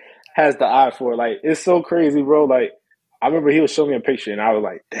 G has the eye for it. Like, it's so crazy, bro. Like, I remember he was showing me a picture, and I was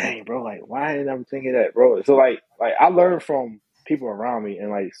like, "Dang, bro! Like, why didn't I ever think of that, bro?" So, like I learned from people around me and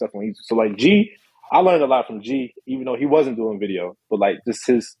like stuff on YouTube. So, like G, I learned a lot from G, even though he wasn't doing video, but like just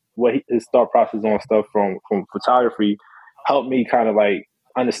his thought process on stuff from photography helped me kind of like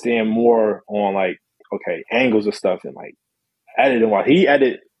understand more on like angles of stuff and like editing. While he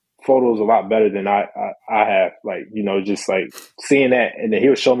edited photos a lot better than I have, like, you know, just like seeing that, and then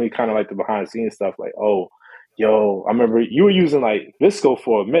he'll show me kind of like the behind the scenes stuff, like, oh, yo, I remember you were using like VSCO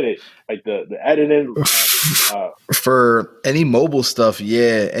for a minute, like the editing for any mobile stuff.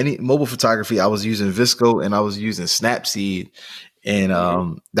 Yeah, any mobile photography, I was using VSCO and I was using Snapseed,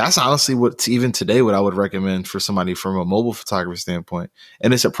 and that's honestly what even today what I would recommend for somebody from a mobile photography standpoint.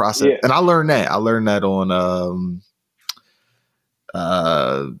 And it's a process, and I learned that on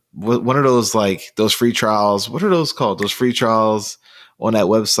one of those, like those free trials. What are those called? Those free trials on that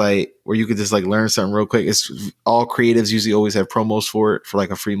website where you could just like learn something real quick. It's all creatives usually always have promos for it for like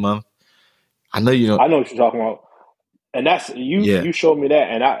a free month. I know you know. I know what you're talking about, and that's you. Yeah. You showed me that,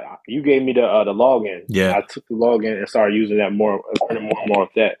 and you gave me the login. Yeah, I took the login and started using that more of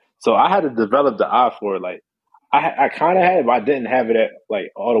that. So I had to develop the eye for it. Like I kind of had it, but I didn't have it at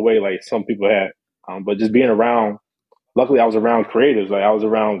like all the way like some people had. But just being around. Luckily, I was around creatives. Like I was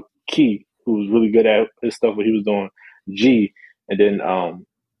around Key, who was really good at his stuff, what he was doing. G, and then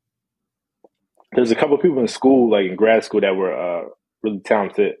there's a couple of people in school, like in grad school, that were really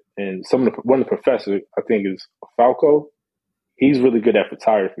talented. And one of the professors, I think, is Falco. He's really good at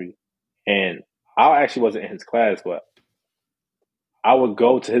photography. And I actually wasn't in his class, but I would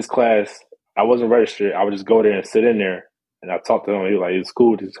go to his class. I wasn't registered. I would just go there and sit in there, and I talked to him. He was like, "It's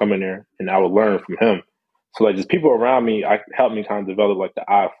cool to just come in there," and I would learn from him. So like just people around me, helped me kind of develop like the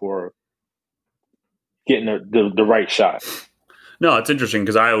eye for getting the right shot. No, it's interesting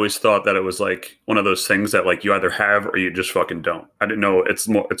because I always thought that it was like one of those things that like you either have or you just fucking don't. I didn't know it's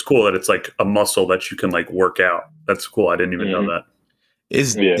cool that it's like a muscle that you can like work out. That's cool. I didn't even know that.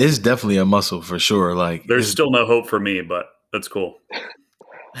 It's definitely a muscle for sure. Like there's still no hope for me, but that's cool.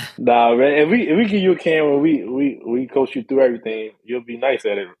 Nah, man. If we give you a camera, we coach you through everything. You'll be nice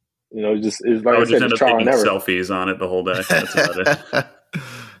at it. You know, it's like I said, just end up taking selfies on it the whole day. That's about it.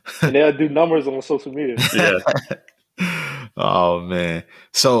 And they'll do numbers on social media. Yeah. Oh man.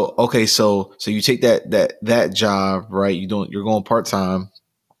 So okay, so you take that job, right? You're going part-time.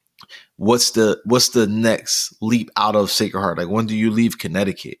 What's the next leap out of Sacred Heart? Like when do you leave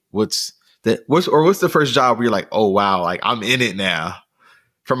Connecticut? What's the first job where you're like, oh wow, like I'm in it now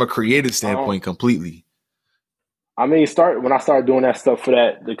from a creative standpoint completely? I mean, when I started doing that stuff for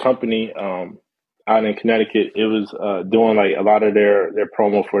the company out in Connecticut, it was doing like a lot of their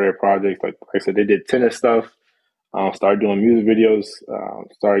promo for their projects. Like I said, they did tennis stuff. Started doing music videos.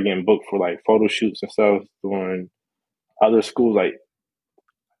 Started getting booked for like photo shoots and stuff. Doing other schools. Like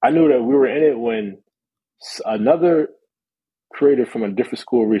I knew that we were in it when another creator from a different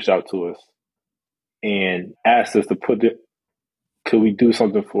school reached out to us and asked us to could we do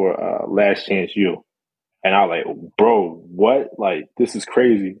something for Last Chance U? And I was like, bro, what? Like, this is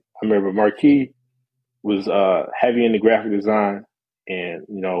crazy. I remember Marquis was heavy into graphic design, and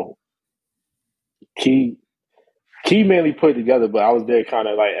you know, Key mainly put it together, but I was there kind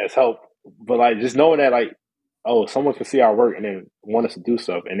of like as help. But like just knowing that, like, oh, someone can see our work and then want us to do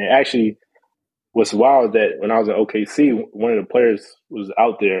stuff. And it actually was wild that when I was at OKC, one of the players was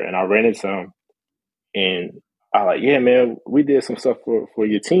out there, and I ran into him, and I like, yeah, man, we did some stuff for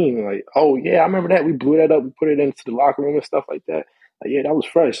your team. Like, oh yeah, I remember that. We blew that up. We put it into the locker room and stuff like that. Like, yeah, that was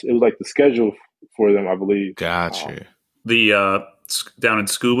fresh. It was like the schedule for them, I believe. Gotcha. The down in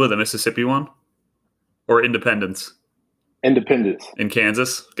Scuba, the Mississippi one, or Independence? Independence in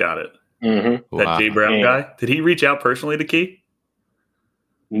Kansas. Got it. Mm-hmm. That Jay Brown guy. Did he reach out personally to Key?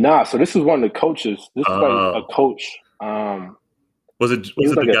 Nah. So this is one of the coaches. This is like a coach. Was it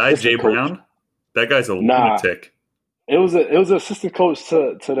like the guy Jay Brown? That guy's a lunatic. It was an assistant coach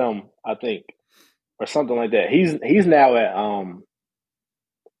to them, I think, or something like that. He's now at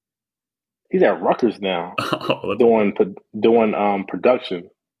he's at Rutgers now, doing production.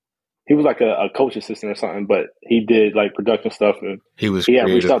 He was like a coach assistant or something, but he did like production stuff, and he had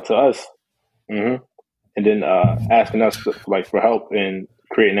reached out to us, and then asking us for help in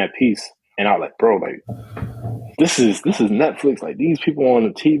creating that piece. And I was like, bro, like this is Netflix. Like these people on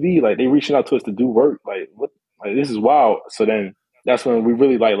the TV, like they reaching out to us to do work. Like what? Like this is wild. So then that's when we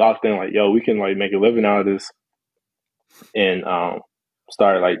really like locked in. Like, yo, we can like make a living out of this, and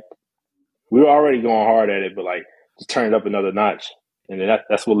started like we were already going hard at it, but like just turn it up another notch. And then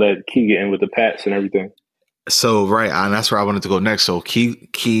that's what led Key getting with the Pats and everything. So right, and that's where I wanted to go next. So Key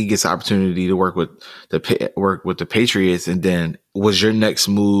gets the opportunity to work with the Patriots, and then was your next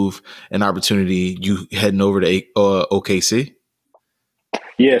move an opportunity you heading over to OKC?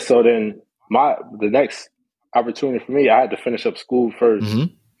 Yeah. So then the next opportunity for me, I had to finish up school first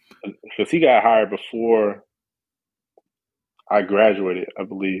because he got hired before I graduated, I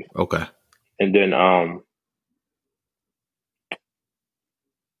believe. Okay. And then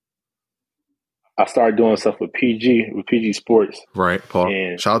I started doing stuff with PG Sports. Right, Paul.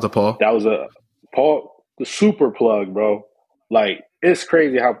 And shout out to Paul. That was the super plug, bro. Like it's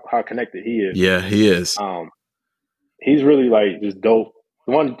crazy how connected he is. Yeah, he is. He's really like just dope.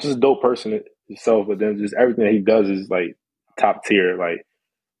 Just a dope person himself, but then just everything that he does is like top tier. Like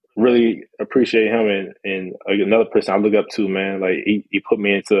really appreciate him and another person I look up to, man. Like he put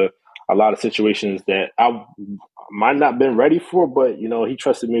me into a lot of situations that I might not been ready for, but you know, he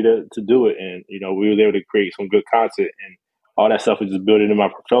trusted me to do it, and you know, we were able to create some good content, and all that stuff was just building in my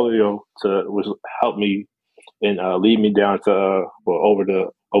portfolio which helped me and lead me down to over to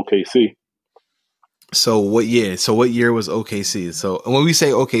OKC. So what year was OKC? So when we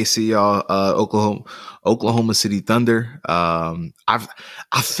say OKC, y'all, Oklahoma City Thunder. I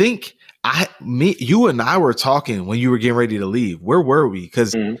think you and I were talking when you were getting ready to leave. Where were we?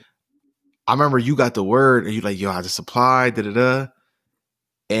 Because I remember you got the word and you like, yo, I just applied, and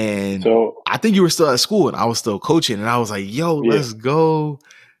so I think you were still at school and I was still coaching, and I was like, yo, let's go.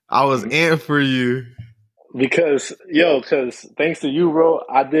 I was amped for you. Because thanks to you, bro,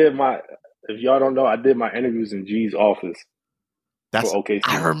 if y'all don't know, I did my interviews in G's office. That's okay.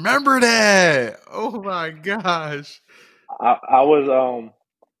 I remember that. Oh my gosh. I was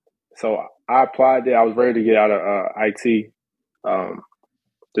so I applied there. I was ready to get out of IT,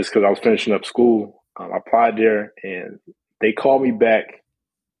 just because I was finishing up school. I applied there, and they called me back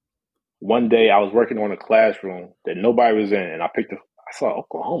one day. I was working on a classroom that nobody was in, and I saw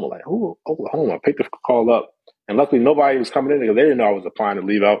Oklahoma. Like, who? Oklahoma. I picked the call up, and luckily nobody was coming in because they didn't know I was applying to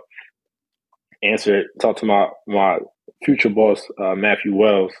leave out. Answered, talked to my future boss, Matthew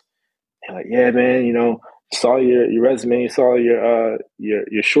Wells, and like, yeah, man, you know, saw your resume, saw your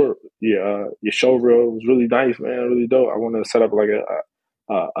short your show reel. It was really nice, man, really dope. I want to set up like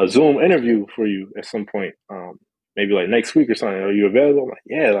a Zoom interview for you at some point, maybe like next week or something. Are you available? I'm like,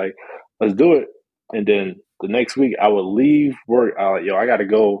 yeah, like let's do it. And then the next week I would leave work. I like, yo, I gotta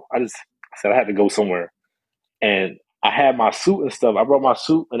go. I said I had to go somewhere, and I had my suit and stuff. I brought my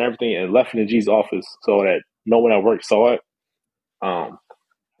suit and everything and left it in G's office so that no one at work saw it. And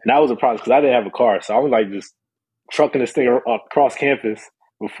that was a problem because I didn't have a car. So I was like just trucking this thing across campus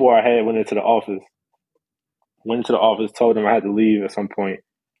before I went into the office. Went into the office, told them I had to leave at some point.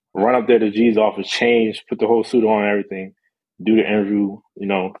 Run up there to G's office, change, put the whole suit on and everything, do the interview, you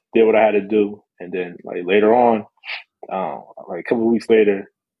know, did what I had to do. And then like later on, like a couple of weeks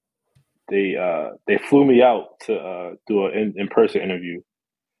later, they flew me out to do an in-person interview,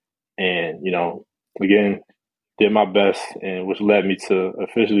 and you know, again, did my best, and which led me to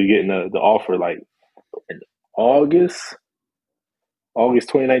officially getting the offer like in August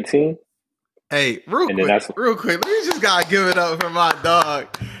 2019. Hey, real quick, we just gotta give it up for my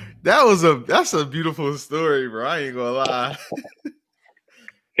dog. That's a beautiful story, bro. I ain't gonna lie.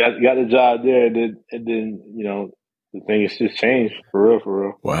 got the job there, and then you know. The thing has just changed for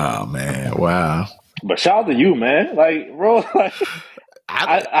real. Wow, man. Wow. But shout out to you, man. Like, bro, like,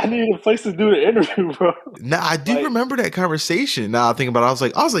 I needed a place to do the interview, bro. Nah, I do remember that conversation. Now I think about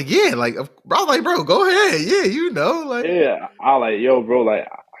it, I was like, yeah, like, bro, go ahead. Yeah, you know, like, yeah. I was like, yo, bro, like,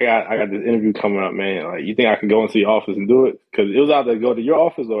 I got this interview coming up, man. Like, you think I can go into your office and do it? Because it was either go to your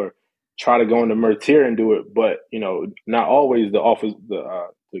office or try to go into Mertier and do it. But you know, not always the office,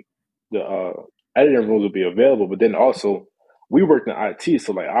 the editing rooms would be available. But then also, we worked in IT,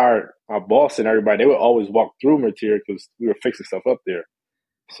 so like our boss and everybody, they would always walk through material because we were fixing stuff up there.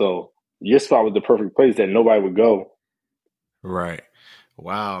 So your spot was the perfect place that nobody would go. Right.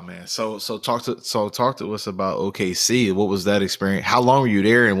 Wow, man. So talk to us about OKC. What was that experience? How long were you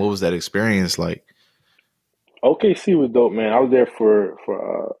there, and what was that experience like? OKC was dope, man. I was there for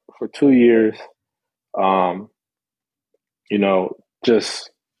 2 years. You know,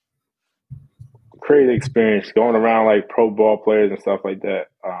 just crazy experience going around like pro ball players and stuff like that.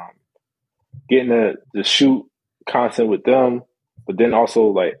 Getting to shoot content with them, but then also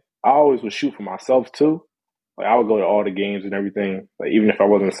like I always would shoot for myself too. Like I would go to all the games and everything. Like even if I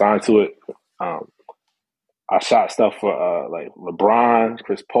wasn't assigned to it, I shot stuff for like LeBron,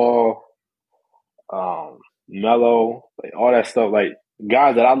 Chris Paul, Melo, like all that stuff. Like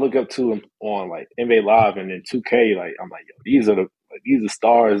guys that I look up to on like NBA Live and then 2K. Like I'm like, yo, these are the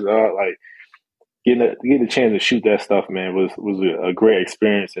stars. Like getting a chance to shoot that stuff, man, was a great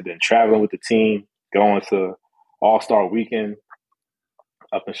experience. And then traveling with the team, going to All-Star Weekend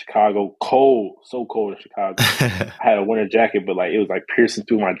up in Chicago, so cold in Chicago. I had a winter jacket, but like it was like piercing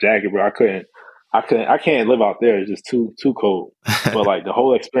through my jacket, bro. I can't live out there. It's just too cold. But like the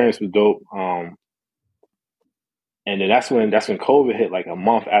whole experience was dope. And then that's when COVID hit, like a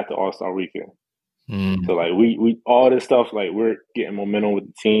month after All-Star Weekend. So like we all this stuff, like we're getting momentum with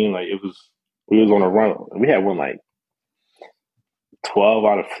the team. Like we was on a run. We had won like 12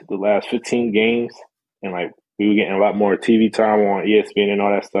 out of the last 15 games, and like we were getting a lot more TV time on ESPN and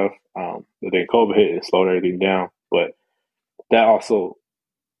all that stuff. But then COVID hit and slowed everything down. But that also,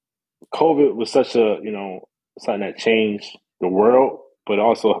 COVID was such a, something that changed the world, but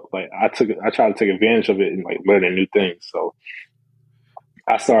also like I tried to take advantage of it and like learning new things. So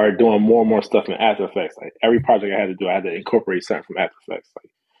I started doing more and more stuff in After Effects. Like every project I had to do, I had to incorporate something from After Effects,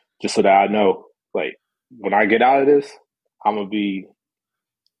 like just so that I know, like when I get out of this, I'm gonna be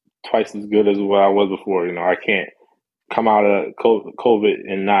twice as good as what I was before. I can't come out of COVID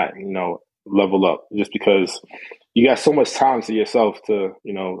and not, level up just because you got so much time to yourself to,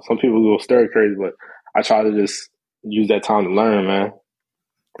 some people go stir crazy, but I try to just use that time to learn, man.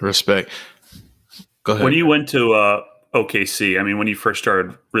 Respect. Go ahead. When you went to OKC, I mean, when you first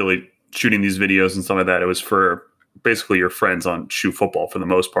started really shooting these videos and stuff like that, it was for basically your friends on Shoot Football for the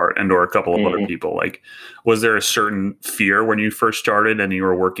most part, and or a couple of other people. Like, was there a certain fear when you first started and you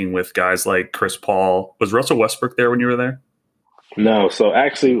were working with guys like Chris Paul? Was Russell Westbrook there when you were there? No. So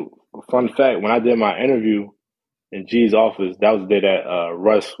actually, fun fact, when I did my interview in G's office, that was the day that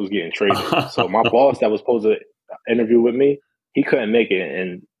Russ was getting traded. So my boss that was supposed to interview with me, he couldn't make it,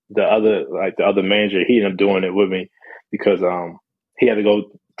 and the other manager, he ended up doing it with me because he had to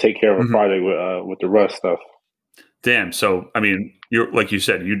go take care of a project with the Russ stuff. Damn. So, I mean, like you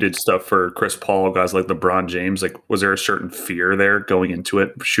said, you did stuff for Chris Paul, guys like LeBron James. Like, was there a certain fear there going into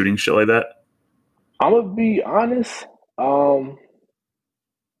it, shooting shit like that? I'm gonna be honest, not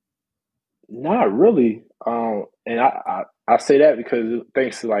really. And I say that because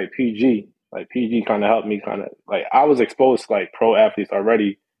thanks to like PG kind of helped me like I was exposed to like pro athletes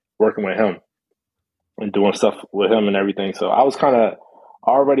already working with him and doing stuff with him and everything. So I was kind of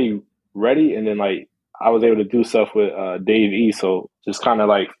already ready, and then like I was able to do stuff with Dave E. So just kind of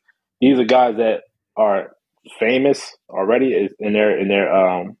like these are guys that are famous already in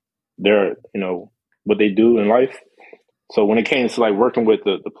their what they do in life. So when it came to like working with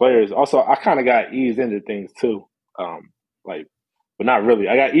the players, also I kind of got eased into things too. But not really.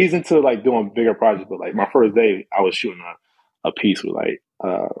 I got eased into like doing bigger projects. But like my first day, I was shooting a piece with like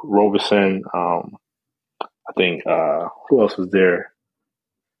Roberson. I think who else was there?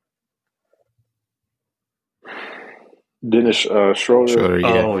 Dennis Schroeder.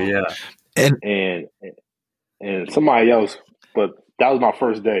 Yeah. Oh yeah, and somebody else. But that was my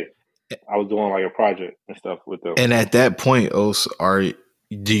first day. I was doing like a project and stuff with them. And at that point, Os,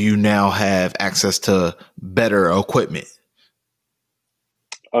 do you now have access to better equipment?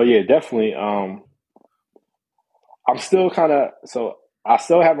 Oh yeah, definitely. I'm still I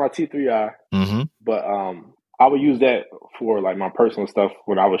still have my T3i, but I would use that for like my personal stuff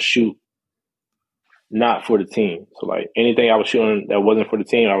when I would shoot, not for the team. So like anything I was shooting that wasn't for the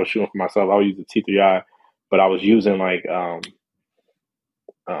team, I was shooting for myself. I would use the T3i, but I was using like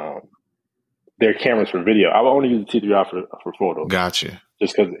their cameras for video. I would only use the T3i for photos. Gotcha.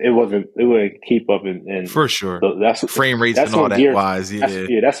 Just because it wouldn't keep up and for sure. So that's frame rates and all that gear, wise.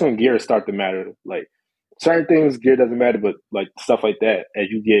 Yeah. That's when gear start to matter. Like certain things, gear doesn't matter, but like stuff like that, as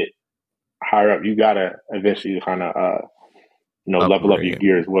you get higher up, you gotta eventually kind of level up your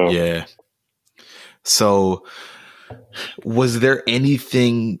gear as well. Yeah. So, was there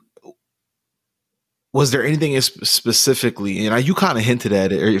anything was there anything specifically, and you kind of hinted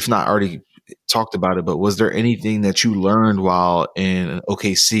at it, or if not already talked about it, but was there anything that you learned while in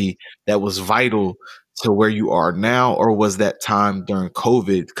OKC that was vital to where you are now, or was that time during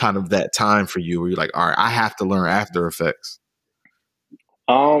COVID kind of that time for you where you're like, all right, I have to learn After Effects?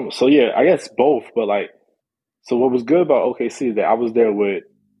 So yeah, I guess both, but like, so what was good about OKC is that I was there with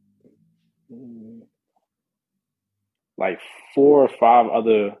like 4 or 5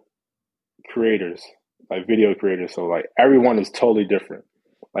 other creators, like video creators. So like everyone is totally different.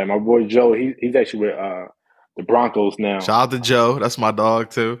 Like my boy Joe, he's actually with the Broncos now. Shout out to Joe. That's my dog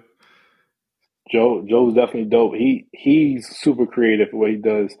too. Joe's definitely dope. He's super creative at what he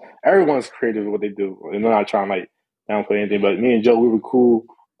does. Everyone's creative at what they do. And I'm not trying to like downplay anything, but me and Joe, we were cool.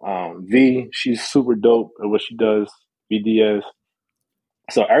 V, she's super dope at what she does. VDS.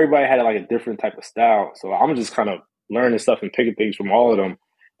 So everybody had like a different type of style. So I'm just kind of learning stuff and picking things from all of them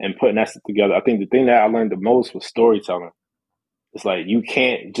and putting that together. I think the thing that I learned the most was storytelling. It's like you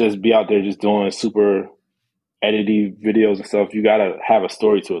can't just be out there just doing super edited videos and stuff. You gotta have a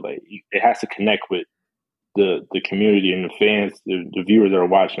story to it. Like it has to connect with the community and the fans, the viewers that are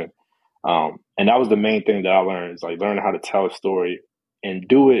watching. And that was the main thing that I learned is like learning how to tell a story and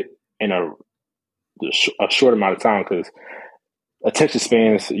do it in a short amount of time, because attention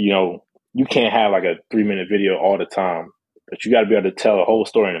spans, you can't have like a 3-minute video all the time, but you got to be able to tell a whole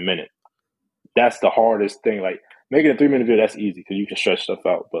story in a minute. That's the hardest thing. Like making a 3-minute video, that's easy because you can stretch stuff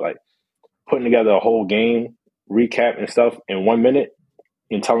out. But like putting together a whole game, recap and stuff in 1 minute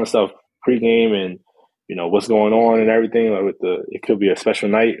and telling stuff pre-game and, what's going on and everything, like it could be a special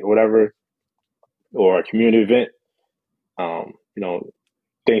night or whatever, or a community event,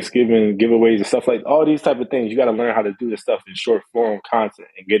 Thanksgiving giveaways and stuff, like all these type of things. You got to learn how to do this stuff in short form content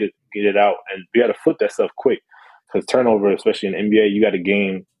and get it out and be able to flip that stuff quick, because turnover, especially in NBA, you got a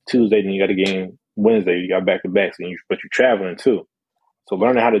game Tuesday, then you got a game Wednesday, you got back-to-backs, but you're traveling too. So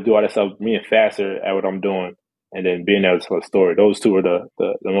learning how to do all that stuff, being faster at what I'm doing, and then being able to tell a story. Those two are the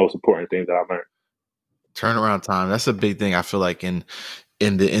most important things that I learned. Turnaround time. That's a big thing. I feel like in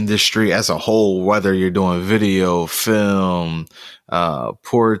the industry as a whole, whether you're doing video, film,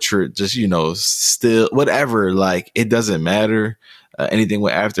 portrait, just, still, whatever, like it doesn't matter. Anything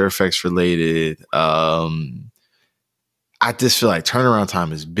with After Effects related. I just feel like turnaround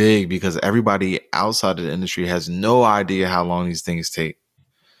time is big because everybody outside of the industry has no idea how long these things take,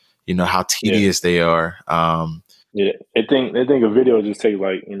 how tedious they are. They think a video just takes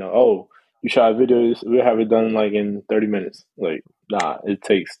like, you shot a video, we'll have it done like in 30 minutes. Like, nah, it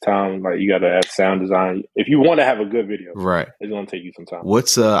takes time. Like you got to have sound design. If you want to have a good video, right, it's going to take you some time.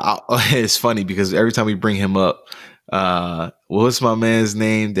 It's funny because every time we bring him up, what's my man's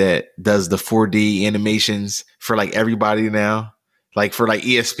name that does the 4D animations for like everybody now? Like for like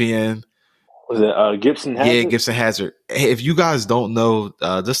ESPN. Was it Gibson Hazard? Yeah, Gibson Hazard. Hey, if you guys don't know,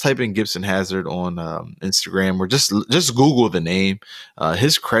 just type in Gibson Hazard on Instagram or just Google the name.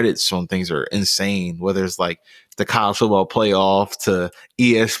 His credits on things are insane, whether it's like the college football playoff to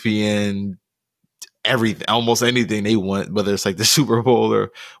ESPN, everything, almost anything they want, whether it's like the Super Bowl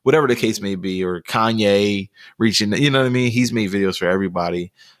or whatever the case may be, or Kanye reaching, you know what I mean? He's made videos for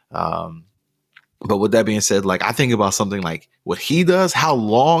everybody. But with that being said, like I think about something like what he does, how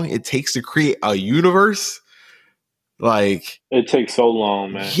long it takes to create a universe. Like it takes so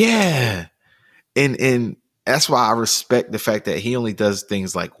long, man. Yeah. And that's why I respect the fact that he only does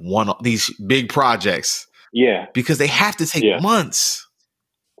things like these big projects. Yeah. Because they have to take months.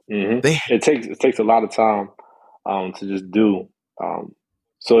 Mm-hmm. It takes a lot of time to just do.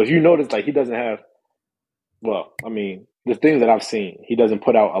 So if you notice, like he doesn't have, the things that I've seen, he doesn't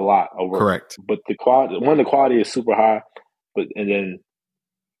put out a lot of work. Correct. But the quality is super high, and then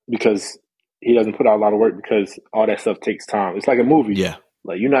because he doesn't put out a lot of work because all that stuff takes time. It's like a movie. Yeah.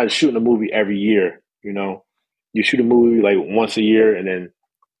 Like you're not shooting a movie every year, You shoot a movie like once a year, and then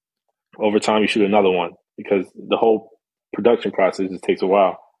over time you shoot another one because the whole production process just takes a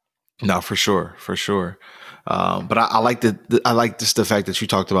while. No, for sure. But I like the fact that you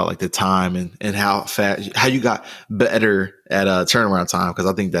talked about like the time and how you got better at turnaround time, because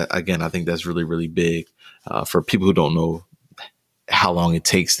I think that's really, really big for people who don't know how long it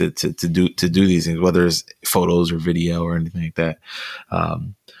takes to do these things, whether it's photos or video or anything like that.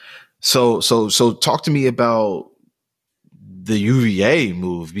 So talk to me about the UVA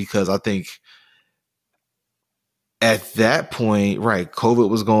move, because I think at that point, right, COVID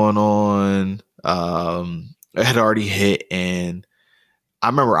was going on. It had already hit, and I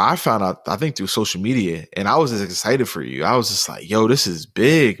remember I found out, I think through social media, and I was just excited for you. I was just like, yo, this is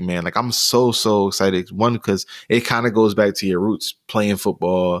big, man. Like I'm so excited. One, because it kind of goes back to your roots, playing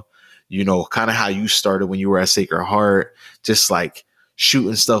football, you know, kind of how you started when you were at Sacred Heart, just like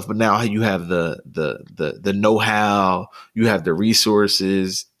shooting stuff. But now you have the know-how, you have the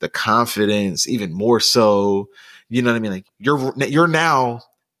resources, the confidence, even more so. You know what I mean? Like you're now.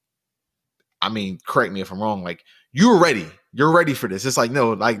 I mean, correct me if I'm wrong. Like you're ready. You're ready for this. It's like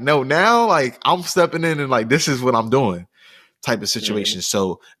no, now, like I'm stepping in and like this is what I'm doing, type of situation. Mm-hmm.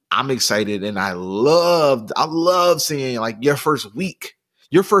 So I'm excited, and I love seeing like your first week.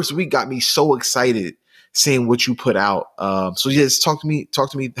 Your first week got me so excited seeing what you put out. So just talk to me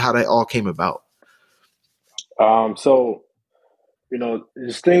how that all came about. So you know,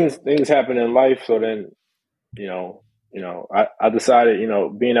 just things happen in life. So then, you know, I decided, you know,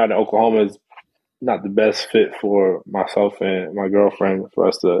 being out in Oklahoma is not the best fit for myself and my girlfriend for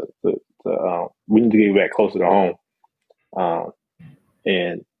us to we need to get back closer to home.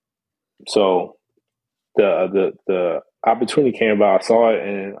 And so the opportunity came about. I saw it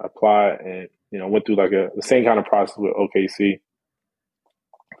and applied, and you know, went through like the same kind of process with OKC.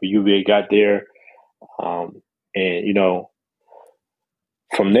 For UVA, got there, and you know,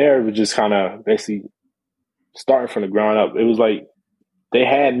 from there it was just kind of basically starting from the ground up. It was like they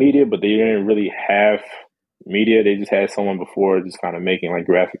had media, but they didn't really have media. They just had someone before just kind of making like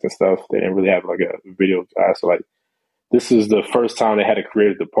graphics and stuff. They didn't really have like a video guy. So like this is the first time they had a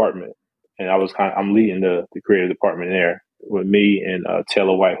creative department. And I'm leading the creative department there with me and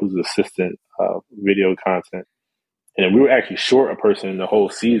Taylor White, who's the assistant video content. And we were actually short a person in the whole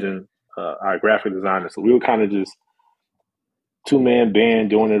season, our graphic designer. So we were kind of just 2-man band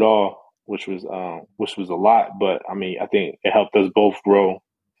doing it all, which was a lot. But I mean, I think it helped us both grow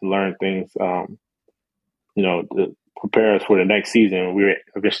and learn things, you know, to prepare us for the next season. We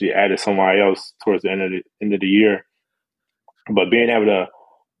eventually added somebody else towards the end of the year. But being able to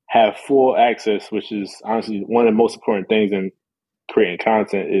have full access, which is honestly one of the most important things in creating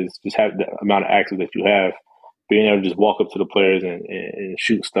content, is just have the amount of access that you have. Being able to just walk up to the players and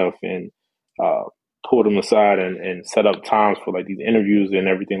shoot stuff and pull them aside and set up times for like these interviews and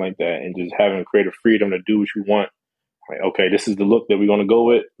everything like that, and just having creative freedom to do what you want. Like, okay, this is the look that we're going to go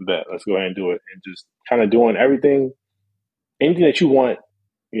with. Bet, let's go ahead and do it. And just kind of doing anything that you want,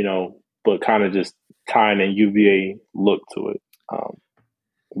 you know, but kind of just tying a UVA look to it.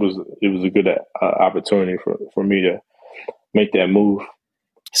 It was a good opportunity for me to make that move.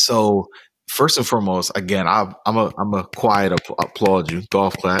 So first and foremost, again, I'm a quiet applaud you,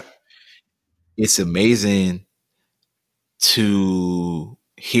 golf clap. It's amazing to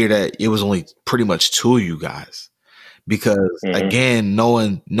hear that it was only pretty much 2 of you guys, because again,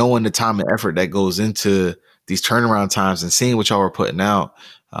 knowing the time and effort that goes into these turnaround times and seeing what y'all were putting out,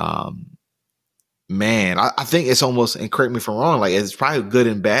 man, I think it's almost, and correct me if I'm wrong, like it's probably good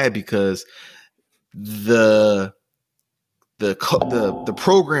and bad, because the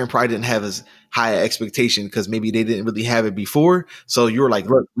program probably didn't have as high expectation because maybe they didn't really have it before. So you were like,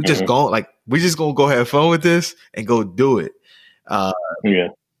 look, we just gonna go have fun with this and go do it. Yeah.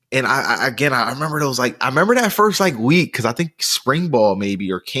 And I remember those, like, I remember that first like week, because I think spring ball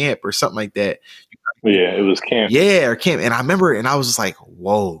maybe, or camp or something like that. Yeah, it was camp. Yeah, or camp. And I remember, and I was just like,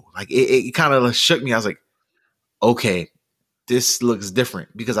 whoa, like it kind of shook me. I was like, okay, this looks different,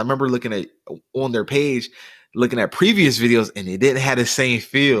 because I remember looking at on their page, looking at previous videos, and it didn't have the same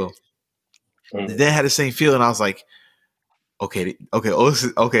feel. It didn't have the same feel, and I was like, okay,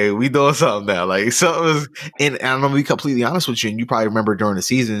 we doing something now. Like something was, and I'm gonna be completely honest with you, and you probably remember during the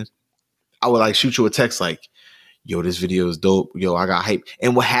season, I would like shoot you a text like, yo, this video is dope. Yo, I got hype.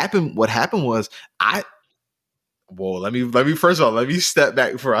 And what happened was let me first of all, let me step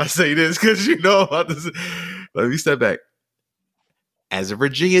back before I say this, because you know about this. Let me step back. As a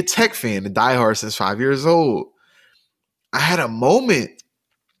Virginia Tech fan, a diehard since 5 years old, I had a moment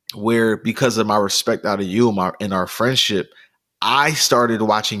where, because of my respect out of you and our friendship, I started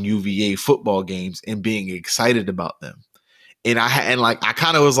watching UVA football games and being excited about them. And I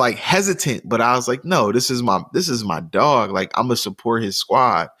kind of was like hesitant, but I was like, no, this is my dog. Like, I'm gonna support his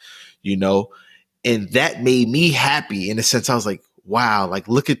squad, you know? And that made me happy in a sense. I was like, wow, like,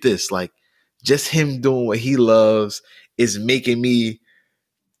 look at this. Like, just him doing what he loves is making me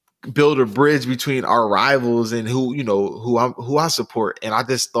build a bridge between our rivals and who I support. And I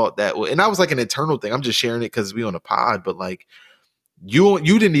just thought that, and that was like an internal thing. I'm just sharing it because we on a pod, but like, you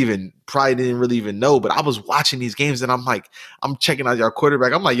probably didn't really even know, but I was watching these games and I'm like, I'm checking out your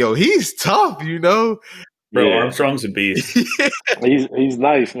quarterback. I'm like, yo, he's tough, you know? Bro, yeah. Armstrong's a beast. He's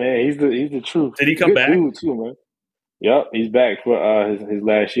nice, man. He's the truth. Did he come back? Dude too, man. Yep, he's back for his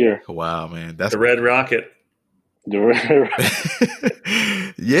last year. Wow, man. That's the Red Rocket. Yeah,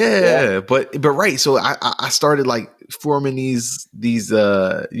 Yeah, but right. So I started like forming these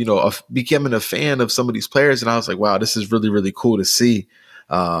becoming a fan of some of these players, and I was like, wow, this is really really cool to see.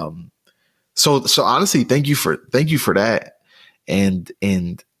 So honestly, thank you for that. And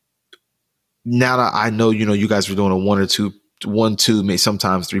now that I know, you guys were doing a 1-2, maybe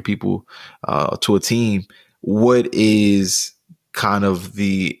sometimes 3 people to a team. What is kind of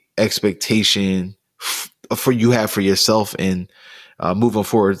the expectation for yourself and moving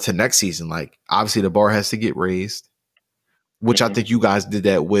forward to next season? Like, obviously the bar has to get raised, which I think you guys did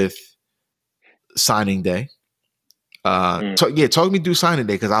that with signing day. Talk me through signing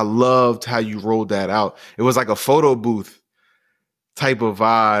day, because I loved how you rolled that out. It was like a photo booth type of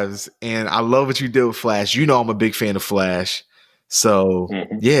vibes, and I love what you did with Flash. I'm a big fan of Flash, so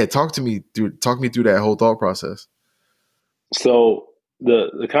talk me through that whole thought process. So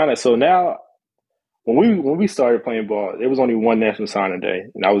the kind of now when we started playing ball, there was only one National Signing Day,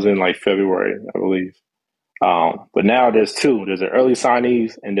 and that was in like February, I believe. But now there's 2. There's an early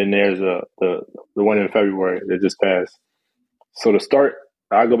signees, and then there's the one in February that just passed. So to start,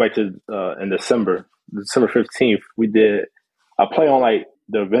 I go back to in December 15th, we did a play on like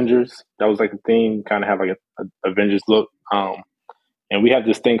the Avengers. That was like the theme, kind of have like a Avengers look. And we have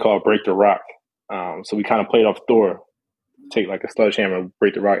this thing called Break the Rock. So we kind of played off Thor, take like a sledgehammer,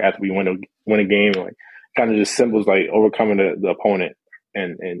 break the rock after we win a game, like kind of just symbols like overcoming the opponent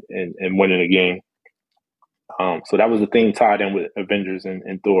and winning a game. So that was the theme tied in with Avengers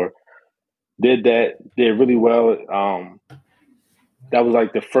and Thor. Did really well. That was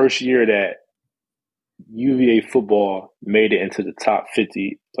like the first year that UVA football made it into the top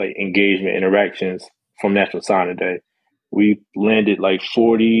 50 like engagement interactions from National Signing Day. We landed like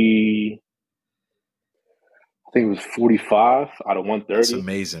 40. I think it was 45 out of 130. That's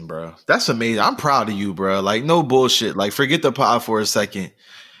amazing, bro. That's amazing. I'm proud of you, bro. Like, no bullshit. Like, forget the pod for a second.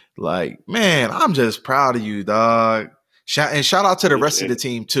 Like, man, I'm just proud of you, dog. Shout out to the rest of the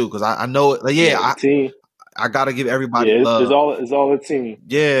team too, because I know it. Like, I gotta give everybody love. It's all a team.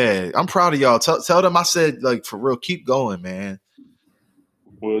 Yeah, I'm proud of y'all. Tell them I said, like, for real, keep going, man.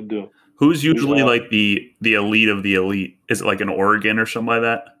 Will do. Who's usually like the elite of the elite? Is it like an Oregon or something like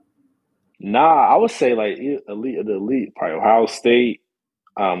that? Nah, I would say like elite of the elite, probably Ohio State,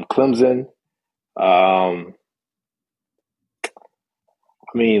 Clemson. I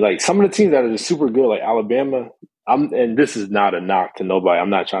mean, like some of the teams that are just super good, like Alabama. And this is not a knock to nobody. I'm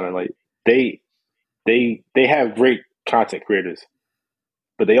not trying to like they have great content creators,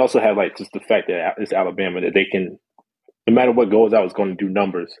 but they also have like just the fact that it's Alabama, that they can, no matter what goes out, it's going to do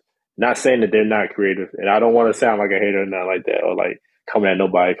numbers. Not saying that they're not creative, and I don't want to sound like a hater or nothing like that, or like coming at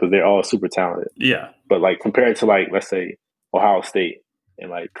nobody, because they're all super talented. Yeah. But like compared to like, let's say Ohio State and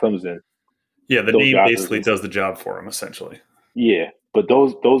like Clemson. Yeah, the name basically does the job for them, essentially. Yeah, but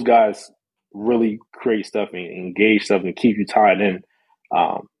those guys really create stuff and engage stuff and keep you tied in.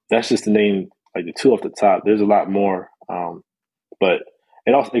 That's just the name, like the 2 off the top. There's a lot more, but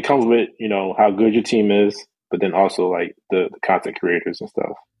it comes with how good your team is, but then also like the content creators and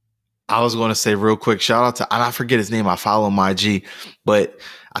stuff. I was going to say real quick, shout out to, and I forget his name. I follow him on IG, but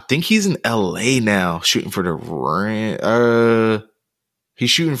I think he's in LA now shooting for he's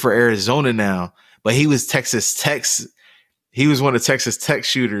shooting for Arizona now, but he was Texas Tech. He was one of Texas Tech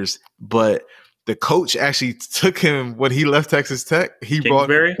shooters, but the coach actually took him when he left Texas Tech. He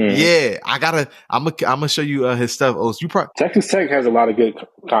Kingsbury? Yeah, I'm gonna show you his stuff. Texas Tech has a lot of good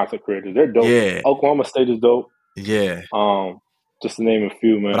content creators. They're dope. Yeah. Oklahoma State is dope. Yeah. Just to name a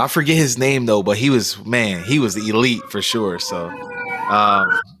few, man. But I forget his name though. But he was the elite for sure. So,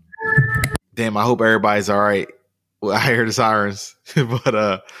 damn, I hope everybody's all right. Well, I hear the sirens,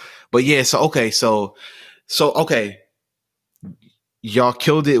 but yeah. So okay. Y'all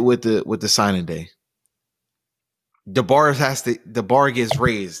killed it with the signing day. The bar gets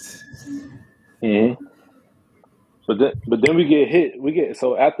raised. Mm-hmm. But then we get hit.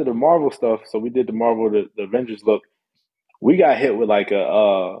 So after the Marvel stuff, so we did the Marvel, the Avengers look. We got hit with like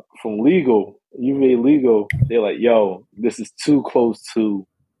from legal, UVA legal. They're like, yo, this is too close to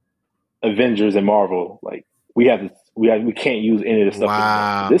Avengers and Marvel. Like we can't use any of this stuff.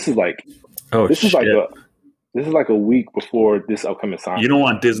 Wow. This is like, this is like a week before this upcoming signing. You don't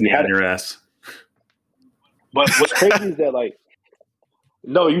want Disney on your ass. But what's crazy is that like,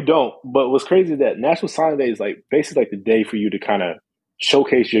 no, you don't. But what's crazy is that National Signing Day is like basically like the day for you to kind of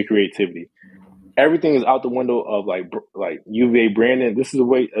showcase your creativity. Everything is out the window of like UVA branding. This is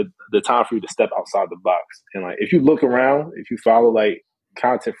the time for you to step outside the box. And like, if you look around, if you follow like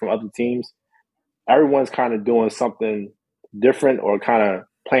content from other teams, everyone's kind of doing something different or kind of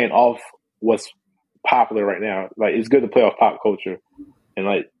playing off what's popular right now. Like, it's good to play off pop culture. and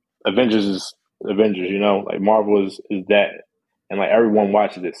like Avengers is Avengers, you know, like Marvel is that, and like everyone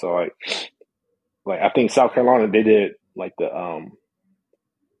watches it. So like I think South Carolina they did like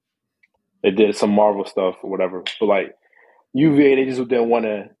they did some Marvel stuff or whatever, but like UVA they just didn't want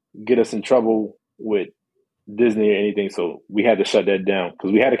to get us in trouble with Disney or anything, so we had to shut that down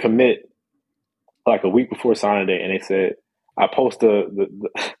because we had to commit like a week before signing day, and they said I post the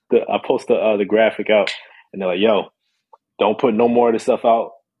graphic out, and they're like, "Yo, don't put no more of this stuff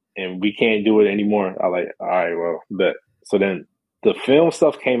out, and we can't do it anymore." I like, all right, well, but so then the film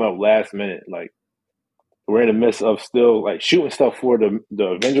stuff came up last minute. Like we're in the midst of still like shooting stuff for the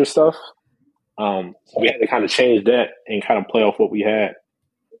Avengers stuff. We had to kind of change that and kind of play off what we had,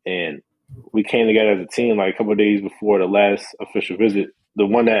 and we came together as a team like a couple of days before the last official visit. The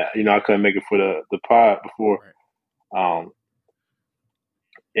one that I couldn't make it for the pod before,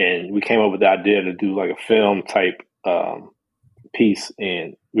 and we came up with the idea to do like a film type piece,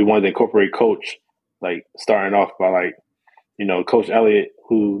 and we wanted to incorporate Coach, like starting off by like Coach Elliott,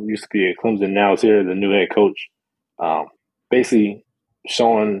 who used to be at Clemson, now is here, the new head coach. Basically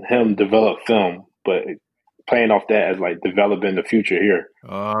showing him develop film, but playing off that as like developing the future here. So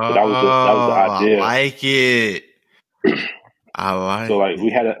that was the idea. I like it. I like. So like we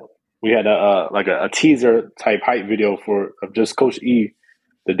had a teaser type hype video of just Coach E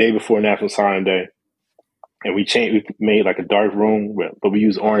the day before National Signing Day, and we made like a dark room, but we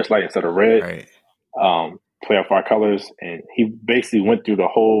used orange light instead of red. Right. Play off our colors, and he basically went through the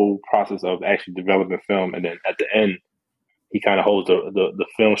whole process of actually developing film, and then at the end, he kind of holds the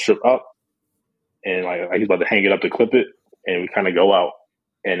film strip up, and like he's about to hang it up to clip it, and we kind of go out,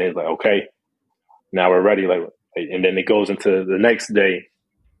 and it's like, okay, now we're ready, like, and then it goes into the next day.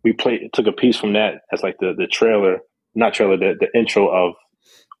 We took a piece from that as like the trailer, not trailer, the intro of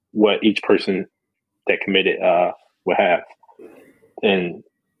what each person that committed would have, and.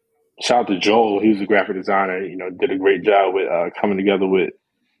 Shout out to Joel. He was a graphic designer. Did a great job with coming together with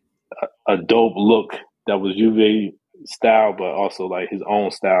a dope look that was UVA style, but also like his own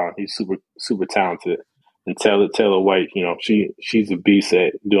style. He's super super talented. And Taylor White, she's a beast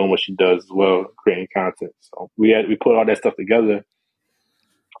at doing what she does as well, creating content. So we put all that stuff together,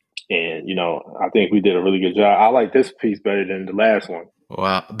 and I think we did a really good job. I like this piece better than the last one.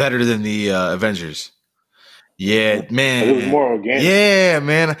 Wow, better than the Avengers. Yeah, man. It was more organic. Yeah,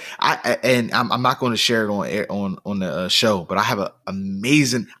 man. I'm not going to share it on the show, but I have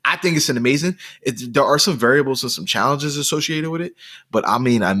I think it's an amazing. There are some variables and some challenges associated with it, but I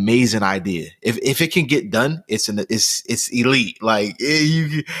mean, amazing idea. If it can get done, it's elite. Like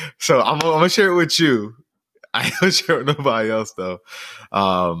so, I'm gonna share it with you. I don't share it with nobody else though.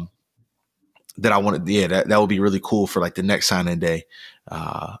 That I wanted. Yeah, that would be really cool for like the next signing day.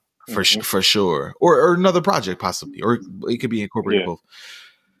 For sure, or another project possibly, or it could be incorporated both.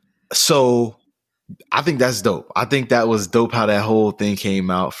 So I think that's dope. I think that was dope how that whole thing came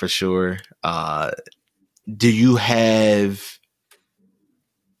out for sure. Do you have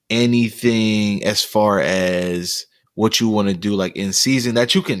anything as far as what you want to do like in season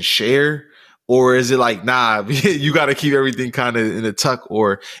that you can share? Or is it like, nah, you got to keep everything kind of in the tuck,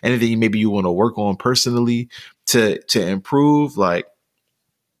 or anything maybe you want to work on personally to improve? Like,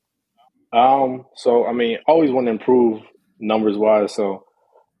 so I mean, always want to improve numbers wise. So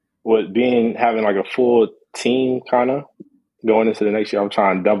with having like a full team kind of going into the next year, I'm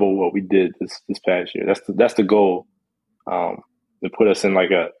trying to double what we did this past year. That's the goal. To put us in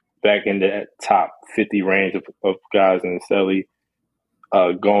like a back in the top 50 range of guys in the Selly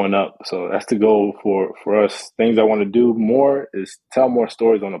going up. So that's the goal for us. Things I want to do more is tell more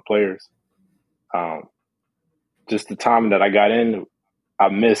stories on the players. Just the time that I got in, I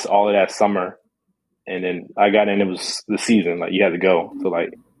missed all of that summer, and then I got in. It was the season, like you had to go. So like,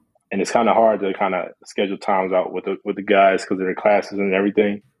 and it's kind of hard to kind of schedule times out with the guys because of their classes and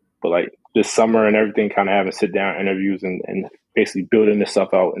everything. But like this summer and everything, kind of having sit down interviews and basically building this stuff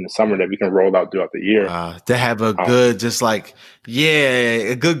out in the summer that we can roll out throughout the year. To have a good,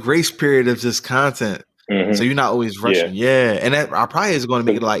 a good grace period of just content. Mm-hmm. So you're not always rushing. Yeah. And that probably is going to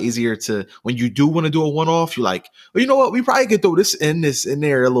make it a lot easier to, when you do want to do a one-off, you're like, well, you know what? We probably could throw this in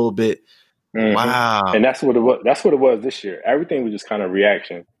there a little bit. Mm-hmm. Wow. And that's what it was. That's what it was this year. Everything was just kind of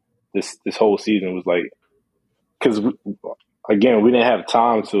reaction. This whole season was like, because again, we didn't have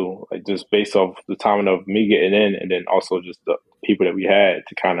time to, like, just based off the timing of me getting in, and then also just the people that we had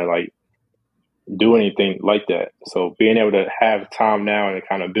to kind of like do anything like that. So being able to have time now and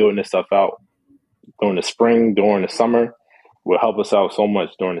kind of building this stuff out during the spring, during the summer, will help us out so much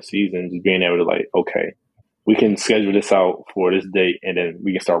during the season. Just being able to like, okay, we can schedule this out for this date, and then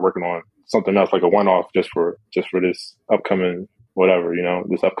we can start working on something else, like a one-off just for this upcoming whatever,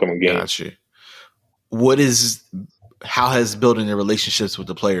 this upcoming game. Gotcha. How has building the relationships with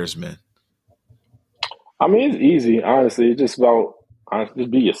the players been? I mean, it's easy, honestly. It's just about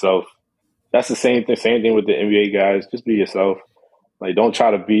just be yourself. That's the same thing with the NBA guys. Just be yourself. Like, don't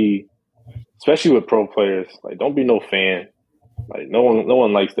try to be, especially with pro players. Like, don't be no fan. Like, no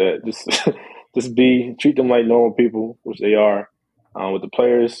one likes that. Just treat them like normal people, which they are. With the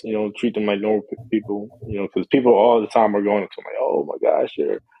players, treat them like normal people. Because people all the time are going to like, oh my gosh,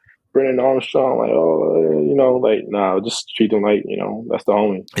 you're Brennan Armstrong. Like, nah, just treat them like that's the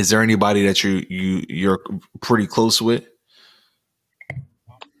homie. Is there anybody that you're pretty close with?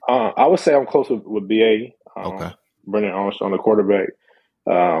 I would say I'm close with BA. Okay. Brennan Armstrong, the quarterback.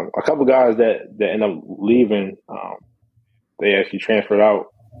 A couple guys that end up leaving, they actually transferred out.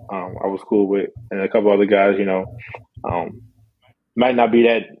 I was cool with, and a couple other guys, might not be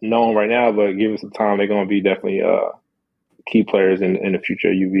that known right now, but give us some time. They're going to be definitely key players in the future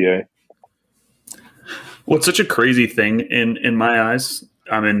of UVA. Well, it's such a crazy thing in my eyes.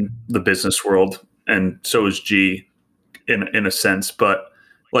 I'm in the business world, and so is G in a sense. But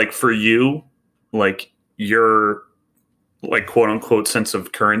like for you, like your like quote unquote sense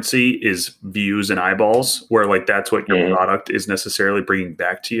of currency is views and eyeballs, where like that's what your product is necessarily bringing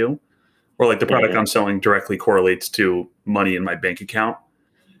back to you. Or like the product I'm selling directly correlates to money in my bank account.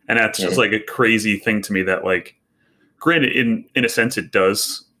 And that's just like a crazy thing to me that like, granted, in a sense, it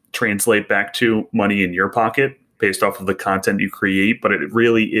does translate back to money in your pocket based off of the content you create. But it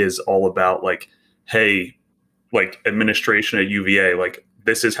really is all about like, hey, like administration at UVA, like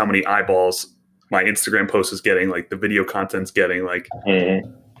this is how many eyeballs my Instagram post is getting, like the video content's getting. Like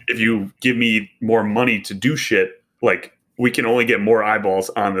if you give me more money to do shit, like we can only get more eyeballs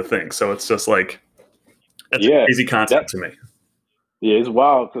on the thing. So it's just like, that's crazy concept to me. Yeah, it's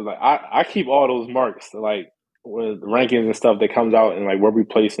wild because like I keep all those marks, like with rankings and stuff that comes out and like where we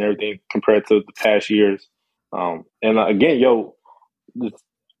place and everything compared to the past years. And again,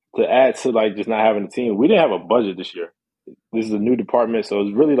 to add to like just not having a team, we didn't have a budget this year. This is a new department, so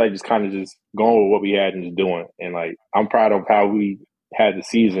it's really like just kind of just going with what we had and just doing. And like I'm proud of how we had the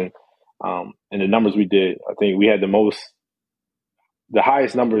season and the numbers we did. I think we had the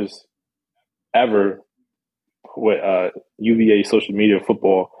highest numbers ever with UVA social media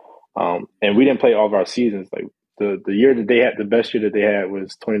football, and we didn't play all of our seasons. Like the year that they had, the best year that they had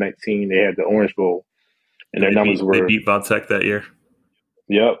was 2019. They had the Orange Bowl, and their numbers were. They beat Valtech that year.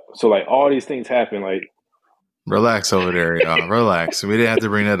 Yep. So like all these things happen. Like, relax over there, y'all. Relax. We didn't have to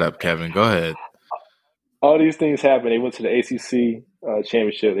bring that up, Kevin. Go ahead. All these things happen. They went to the ACC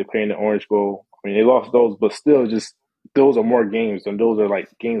championship. They played in the Orange Bowl. I mean, they lost those, but still, just those are more games, and those are like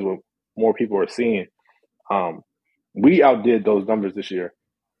games where more people are seeing. We outdid those numbers this year.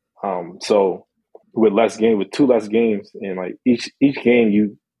 So with two less games, and like each game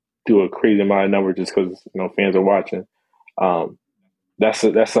you do a crazy amount of numbers just because fans are watching. That's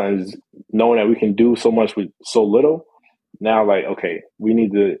something. Knowing that we can do so much with so little. Now, like, okay, we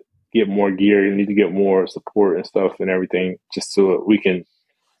need to get more gear. We need to get more support and stuff and everything, just so we can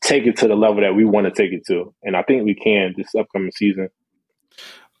take it to the level that we want to take it to. And I think we can this upcoming season.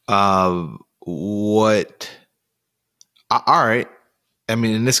 All right. I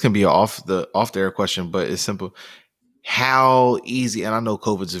mean, and this can be off the air question, but it's simple. How easy, and I know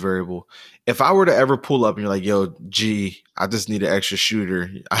COVID's a variable. If I were to ever pull up and you're like, yo, G, I just need an extra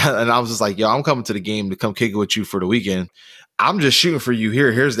shooter. And I was just like, yo, I'm coming to the game to come kick it with you for the weekend. I'm just shooting for you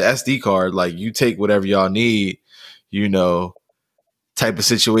here. Here's the SD card. Like, you take whatever y'all need, type of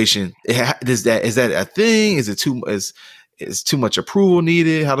situation. Is that a thing? Is too much approval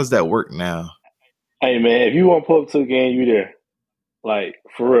needed? How does that work now? Hey man, if you want to pull up to the game, you there. Like,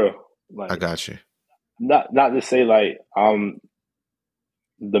 for real. Like, I got you. Not to say like I'm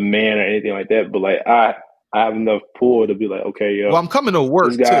the man or anything like that, but like I have enough pull to be like, okay, yo. Well, I'm coming to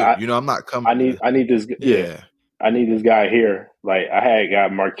work guy, too. I'm not coming. I need this. Yeah. I need this guy here. Like I had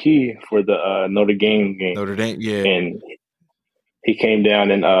got Marquis for the Notre Dame game. Notre Dame, yeah. And he came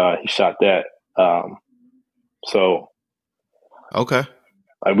down and he shot that. So okay.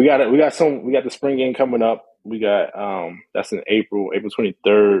 Like we got the spring game coming up. We got that's in April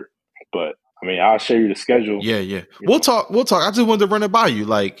 23rd. But I mean, I'll show you the schedule. Yeah. We'll talk. I just wanted to run it by you,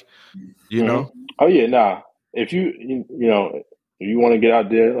 like, know. Oh yeah, nah. If you want to get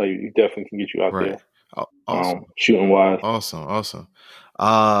out there, like, you definitely can get you out there. Awesome. Shooting wise. Awesome.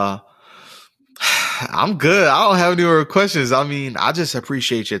 I'm good. I don't have any more questions. I mean, I just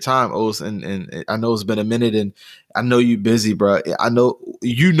appreciate your time, Os, and I know it's been a minute, and I know you're busy, bro. I know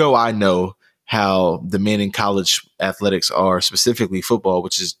I know how the men in college athletics are, specifically football,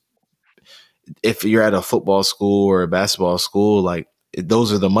 which is if you're at a football school or a basketball school, like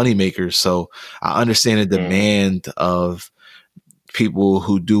those are the money makers. So I understand the demand of people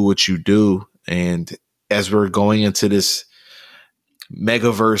who do what you do. And as we're going into this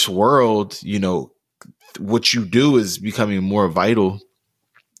megaverse world, you know, what you do is becoming more vital.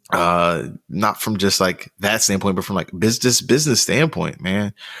 Not from just like that standpoint, but from like business standpoint,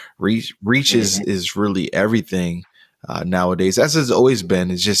 man. Reach is really everything nowadays, as it's always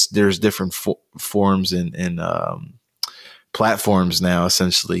been. It's just there's different forms and platforms now,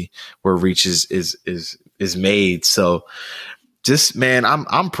 essentially, where reach is made. So just, man,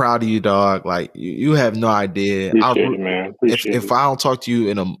 I'm proud of you, dog. Like you have no idea. Appreciate it, man. If I don't talk to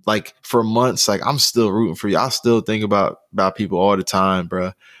you for months, like I'm still rooting for you. I still think about people all the time,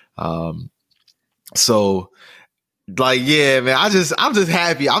 bro. So like, yeah, man, I'm just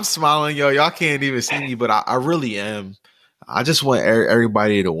happy. I'm smiling, yo. Y'all can't even see me, but I really am. I just want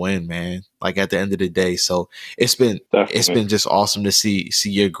everybody to win, man. Like at the end of the day. So it's been just awesome to see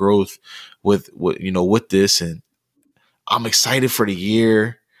your growth with this, and I'm excited for the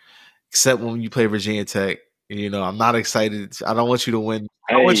year. Except when you play Virginia Tech, you know, I'm not excited. I don't want you to win.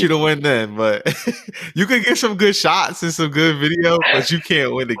 I want you to win then, but you can get some good shots and some good video, but you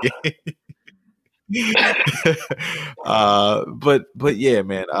can't win the game. But yeah,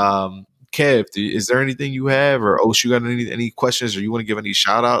 man. Kev, is there anything you have, or you got any questions, or you want to give any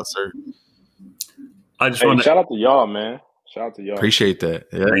shout outs? Or I just want to shout out to y'all, man. Shout out to y'all. Appreciate that.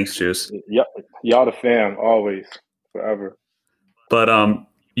 Yeah. Thanks, Juice. Y'all the fam, always, forever. But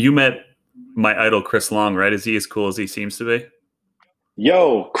you met my idol Chris Long, right? Is he as cool as he seems to be?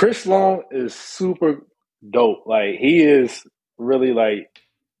 Yo, Chris Long is super dope. Like he is really like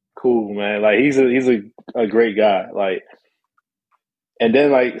cool, man. Like he's a great guy. Like, and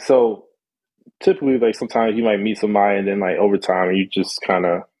then like, so typically like sometimes you might meet somebody and then like over time you just kind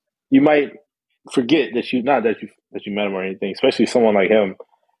of, you might forget that you met him or anything, especially someone like him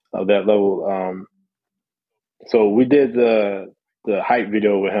of that level. So we did the hype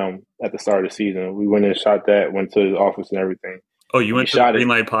video with him at the start of the season. We went and shot that, went to his office and everything. Oh, you went to the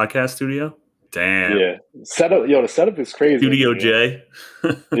Greenlight Podcast Studio? Damn. Yeah. The setup is crazy. Studio J.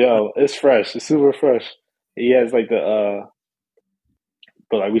 Yo, it's fresh. It's super fresh. He has like but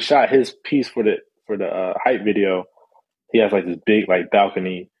like we shot his piece for the hype video. He has like this big like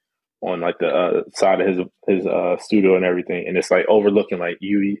balcony on like the side of his studio and everything, and it's like overlooking like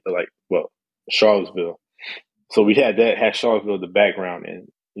Charlottesville. So we had Charlottesville in the background, and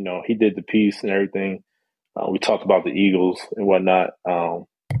you know he did the piece and everything. We talked about the Eagles and whatnot.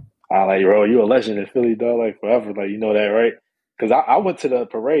 I like, bro, you a legend in Philly, dog, like forever, like you know that, right? Because I went to the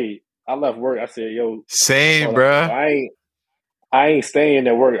parade. I left work. I said, yo, same, bro. I ain't staying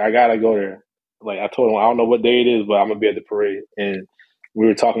at work. I gotta go there. Like I told him, I don't know what day it is, but I'm gonna be at the parade. And we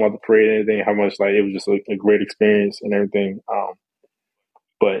were talking about the parade and everything, how much like it was just a great experience and everything.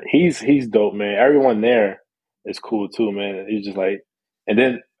 But he's dope, man. Everyone there is cool too, man. He's just like, and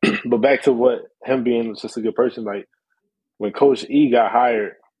then, but back to what him being just a good person. Like when Coach E got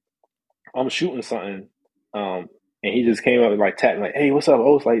hired, I'm shooting something, and he just came up and like tapped me, like, "Hey, what's up,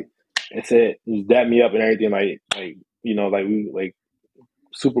 O's?" Like, and said, just dapped me up and everything, like you know, like we like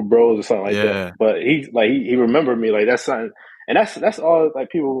super bros or something like that. But he remembered me, like that's something, and that's all like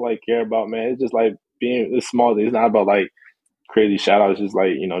people like care about, man. It's just like being this small. It's not about like crazy shout outs, just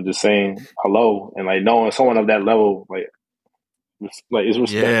like, you know, just saying hello and like knowing someone of that level, like it's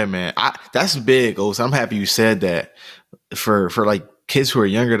respect. Yeah, man. That's big, O's. I'm happy you said that. For like kids who are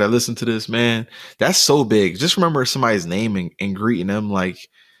younger that listen to this, man, that's so big. Just remember somebody's name and greeting them, like,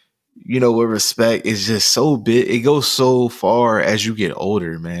 you know, with respect is just so big. It goes so far as you get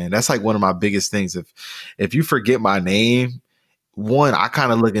older, man. That's like one of my biggest things. If you forget my name, one, I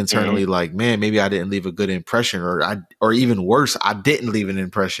kind of look internally like, man, maybe I didn't leave a good impression, or even worse, I didn't leave an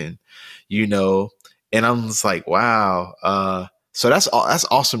impression, you know. And I'm just like, wow. So that's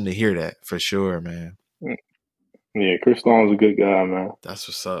awesome to hear that, for sure, man. Yeah, Chris Long's a good guy, man. That's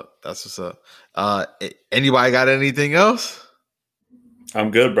what's up. Anybody got anything else?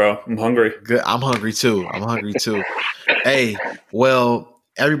 I'm good, bro. I'm hungry. Good. I'm hungry too. Hey, well,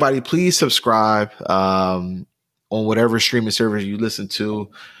 everybody, please subscribe on whatever streaming service you listen to.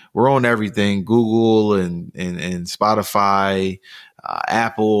 We're on everything: Google and Spotify,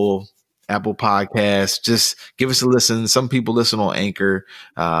 Apple Podcasts. Just give us a listen. Some people listen on Anchor.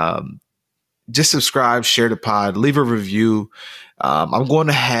 Just subscribe, share the pod, leave a review. I'm going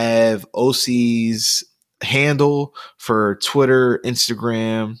to have OC's handle for Twitter,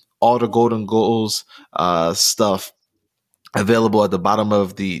 Instagram, all the Golden Goals stuff available at the bottom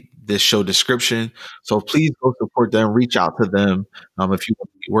of this show description. So please go support them, reach out to them if you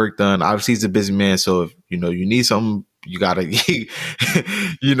work done. Obviously, he's a busy man, so if you need something, you gotta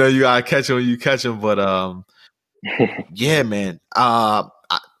you gotta catch him when you catch him. But yeah, man.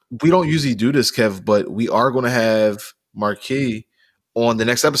 We don't usually do this, Kev, but we are going to have Marquis on the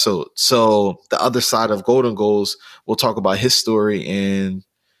next episode. So the other side of Golden Goals, we'll talk about his story and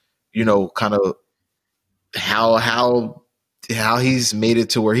kind of how he's made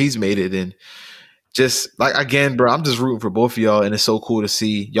it to where he's made it. And just like, again, bro, I'm just rooting for both of y'all, and it's so cool to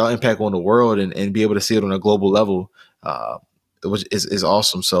see y'all impact on the world and be able to see it on a global level, which is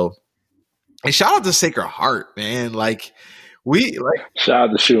awesome. So, and shout out to Sacred Heart, man. Like,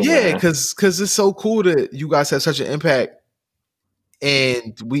 shout out to Shoe, yeah, because it's so cool that you guys have such an impact,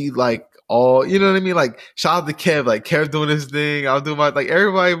 and we all, you know what I mean? Like, shout out to Kev, like Kev doing his thing, I'll do my, like,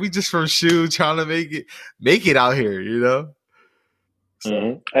 everybody, we just from Shoe trying to make it out here,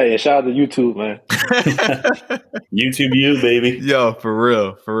 So. Hey, and shout out to YouTube, man. YouTube, you baby. Yo, for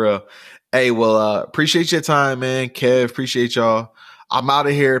real. Hey, well, appreciate your time, man. Kev, appreciate y'all. I'm out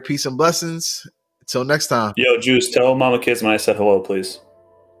of here. Peace and blessings. Until next time. Yo, Juice, tell Mama Kisman I said hello, please.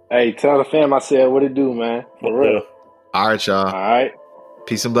 Hey, tell the fam I said what it do, man. For real. All right, y'all. All right.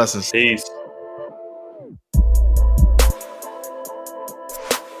 Peace and blessings. Peace.